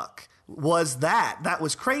fuck was that? That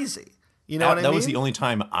was crazy. You know what I mean? That was the only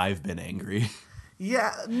time I've been angry.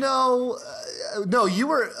 Yeah, no, you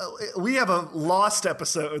were, we have a Lost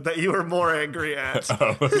episode that you were more angry at.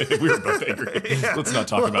 Oh, we were both angry. Yeah. Let's not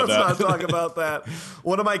talk about that. Let's not talk about that.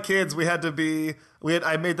 One of my kids,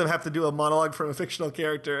 I made them have to do a monologue from a fictional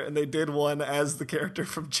character, and they did one as the character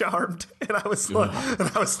from Charmed. And I was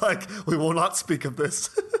like, we will not speak of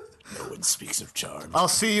this. No one speaks of Charmed. I'll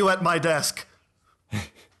see you at my desk.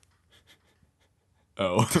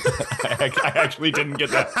 Oh, I actually didn't get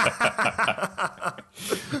that.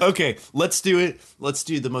 Okay, let's do it. Let's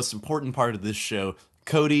do the most important part of this show.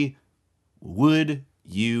 Cody, would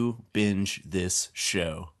you binge this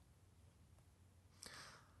show?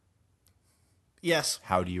 Yes.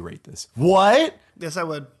 How do you rate this? What? Yes, I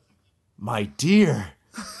would. My dear.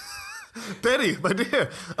 Betty, my dear.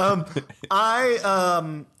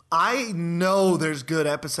 I know there's good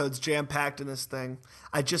episodes jam-packed in this thing.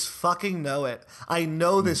 I just fucking know it. I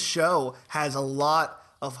know this show has a lot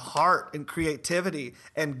of heart and creativity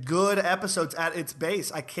and good episodes at its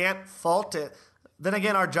base. I can't fault it. Then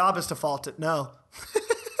again, our job is to fault it. No.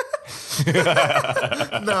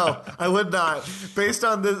 No, I would not. Based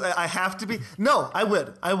on this, I have to be. No, I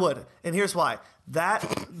would. And here's why.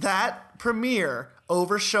 That premiere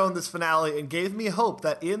overshone this finale and gave me hope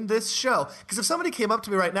that in this show, because if somebody came up to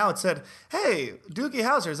me right now and said, hey, Doogie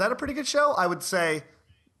Howser, is that a pretty good show? I would say,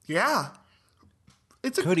 yeah.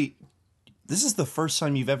 Cody, this is the first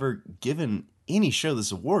time you've ever given any show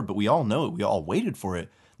this award, but we all know it. We all waited for it.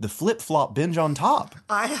 The flip-flop binge on top.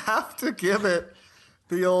 I have to give it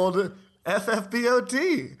the old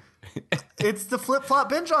FFBOT. It's the flip-flop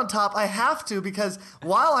binge on top. I have to, because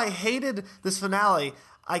while I hated this finale,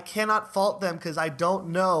 I cannot fault them because I don't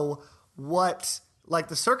know what, like,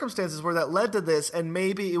 the circumstances were that led to this, and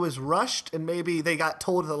maybe it was rushed, and maybe they got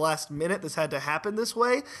told at the last minute this had to happen this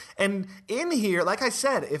way. And in here, like I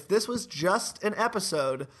said, if this was just an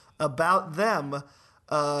episode about them,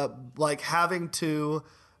 like, having to,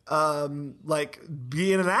 like,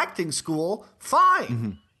 be in an acting school, fine.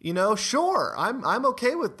 Mm-hmm. You know, sure, I'm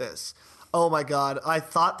okay with this. Oh my God, I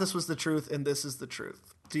thought this was the truth, and this is the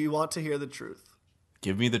truth. Do you want to hear the truth?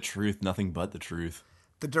 Give me the truth, nothing but the truth.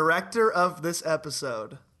 The director of this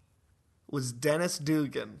episode was Dennis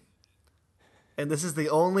Dugan. And this is the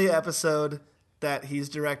only episode that he's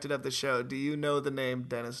directed of the show. Do you know the name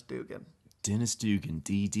Dennis Dugan? Dennis Dugan,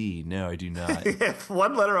 DD. No, I do not. If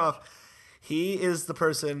one letter off. He is the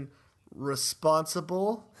person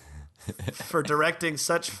responsible for directing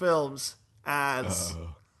such films as...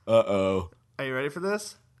 Uh-oh. Are you ready for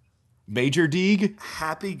this? Major Deeg?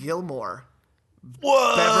 Happy Gilmore.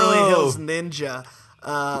 Whoa! Beverly Hills Ninja.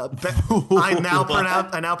 I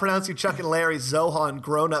now pronounce you Chuck and Larry, Zohan,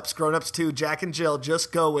 Grown Ups 2, Jack and Jill.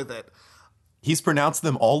 Just go with it. He's pronounced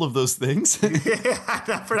them all of those things? Yeah, I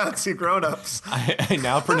now pronounce you Grown Ups. I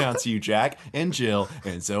now pronounce you Jack and Jill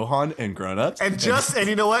and Zohan and Grown Ups. And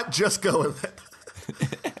you know what? Just go with it.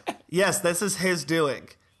 Yes, this is his doing.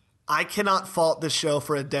 I cannot fault this show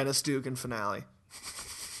for a Dennis Dugan finale.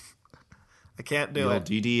 I can't do the it. old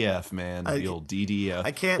DDF, man. The old DDF.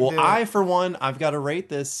 I can't do it. I, for one, I've got to rate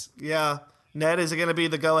this. Yeah. Ned, is it going to be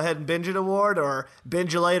the Go Ahead and Binge It award or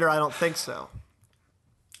Binge You Later? I don't think so.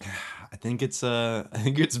 I think it's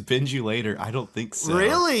Binge You Later. I don't think so.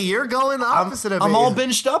 Really? You're going the opposite of me. I'm all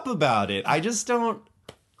binged up about it. I just don't...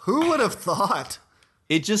 Who would have thought?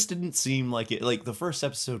 it just didn't seem like it. Like the first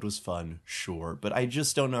episode was fun, sure, but I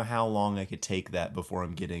just don't know how long I could take that before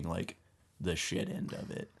I'm getting like the shit end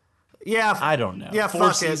of it. Yeah, I don't know. Yeah, 4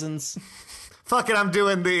 fuck seasons. Fuck it, I'm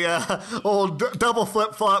doing the old double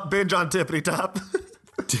flip flop binge on Tippity Top.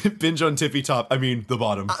 Binge on Tippy Top. I mean the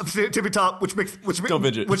bottom. Tippy Top, which Don't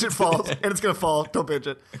binge it. which it falls, and it's gonna fall. Don't binge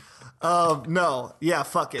it. No, yeah,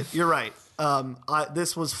 fuck it. You're right.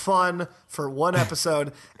 This was fun for one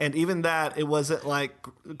episode, and even that, it wasn't like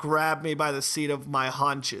grab me by the seat of my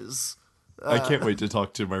haunches. I can't wait to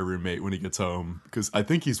talk to my roommate when he gets home because I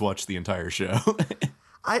think he's watched the entire show.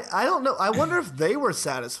 I don't know. I wonder if they were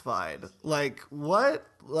satisfied. What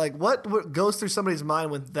goes through somebody's mind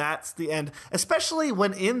when that's the end? Especially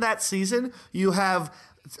when in that season you have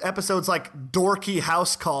episodes like Dorky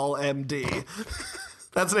House Call MD.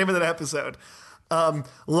 That's the name of that episode.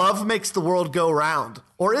 Love Makes the World Go Round.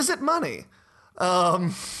 Or is it money?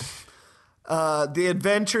 The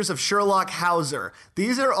Adventures of Sherlock Hauser.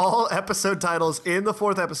 These are all episode titles in the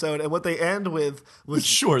 4th episode, and what they end with was...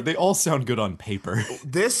 Sure, they all sound good on paper.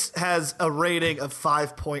 This has a rating of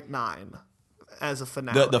 5.9 as a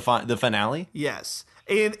finale. The finale? Yes.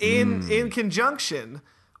 In conjunction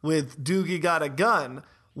with Doogie Got a Gun,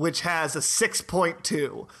 which has a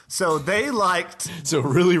 6.2. So they liked... So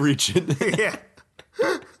really reaching. Yeah.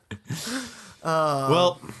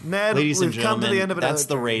 Well, Ned, ladies and we've come gentlemen, to the end of that's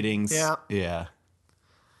another the ratings. Yeah.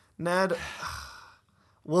 Ned,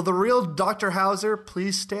 will the real Dr. Hauser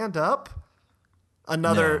please stand up?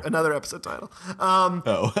 Another episode title. I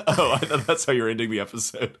thought that's how you're ending the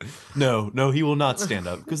episode. No, he will not stand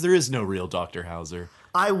up because there is no real Dr. Hauser.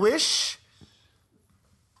 I wish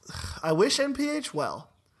NPH well.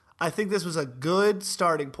 I think this was a good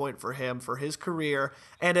starting point for him, for his career,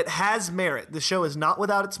 and it has merit. The show is not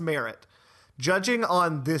without its merit. Judging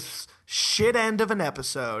on this shit end of an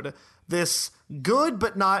episode, this good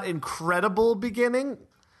but not incredible beginning,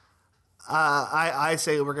 I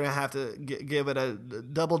say we're going to have to give it a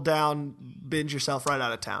double down, binge yourself right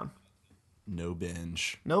out of town. No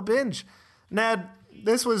binge. Ned,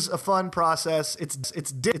 this was a fun process. It's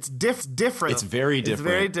different. It's very different. It's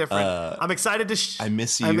very different. I'm excited to. I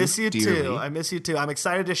miss you. I miss you dearly. too. I miss you too. I'm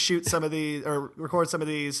excited to shoot some of these or record some of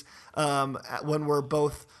these when we're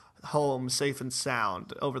both home, safe and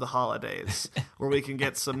sound over the holidays, where we can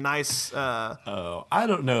get some nice. I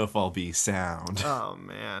don't know if I'll be sound. Oh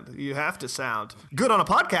man, you have to sound good on a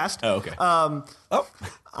podcast. Oh, okay.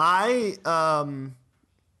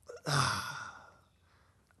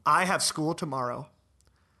 I have school tomorrow.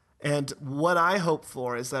 And what I hope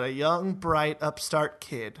for is that a young, bright, upstart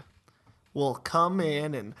kid will come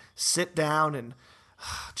in and sit down and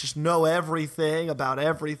just know everything about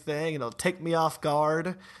everything, and it'll take me off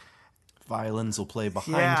guard. Violins will play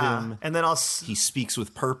behind him. And then he speaks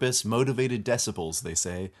with purpose, motivated decibels, they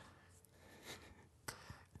say.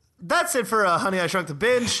 That's it for Honey, I Shrunk the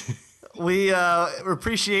Binge. We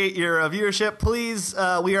appreciate your viewership. Please,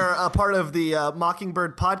 we are a part of the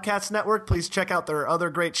Mockingbird Podcast Network. Please check out their other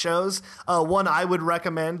great shows. One I would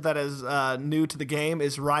recommend that is new to the game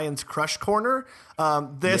is Ryan's Crush Corner.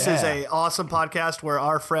 This is a awesome podcast where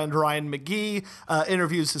our friend Ryan McGee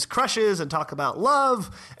interviews his crushes and talk about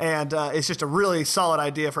love. And it's just a really solid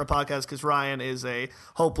idea for a podcast because Ryan is a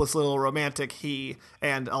hopeless little romantic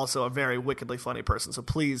and also a very wickedly funny person. So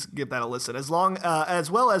please give that a listen. As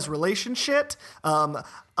well as Relationship.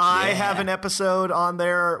 I have an episode on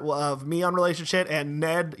there of me on Relationship, and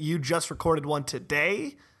Ned, you just recorded one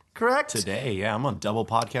today. Correct? Today, yeah. I'm on double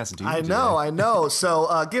podcast duty. I know.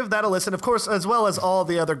 So give that a listen. Of course, as well as all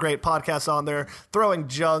the other great podcasts on there. Throwing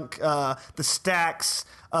Junk, The Stacks,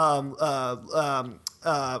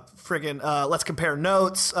 Let's Compare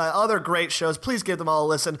Notes, other great shows. Please give them all a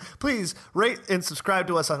listen. Please rate and subscribe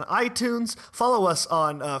to us on iTunes. Follow us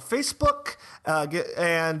on Facebook. I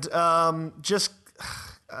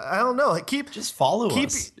don't know. Just follow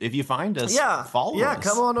us. If you find us, follow us. Yeah,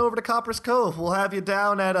 come on over to Copper's Cove. We'll have you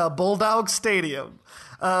down at Bulldog Stadium.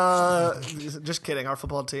 Just kidding. Our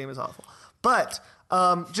football team is awful. But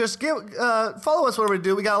just follow us whatever we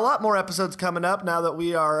do. We got a lot more episodes coming up now that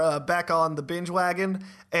we are back on the binge wagon,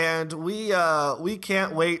 and we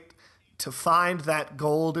can't wait to find that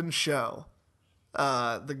golden show,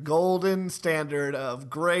 the golden standard of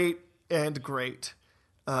great and great.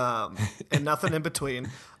 And nothing in between.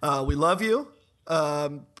 We love you.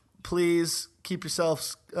 Please keep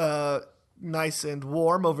yourselves nice and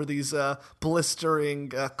warm over these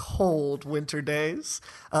blistering, cold winter days.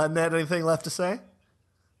 Ned, anything left to say?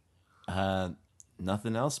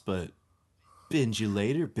 Nothing else but binge you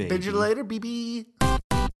later, baby. Binge you later, BB.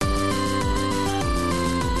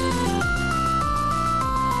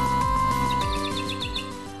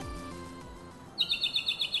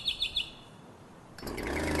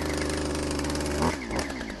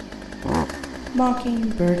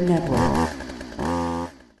 Mockingbird Network.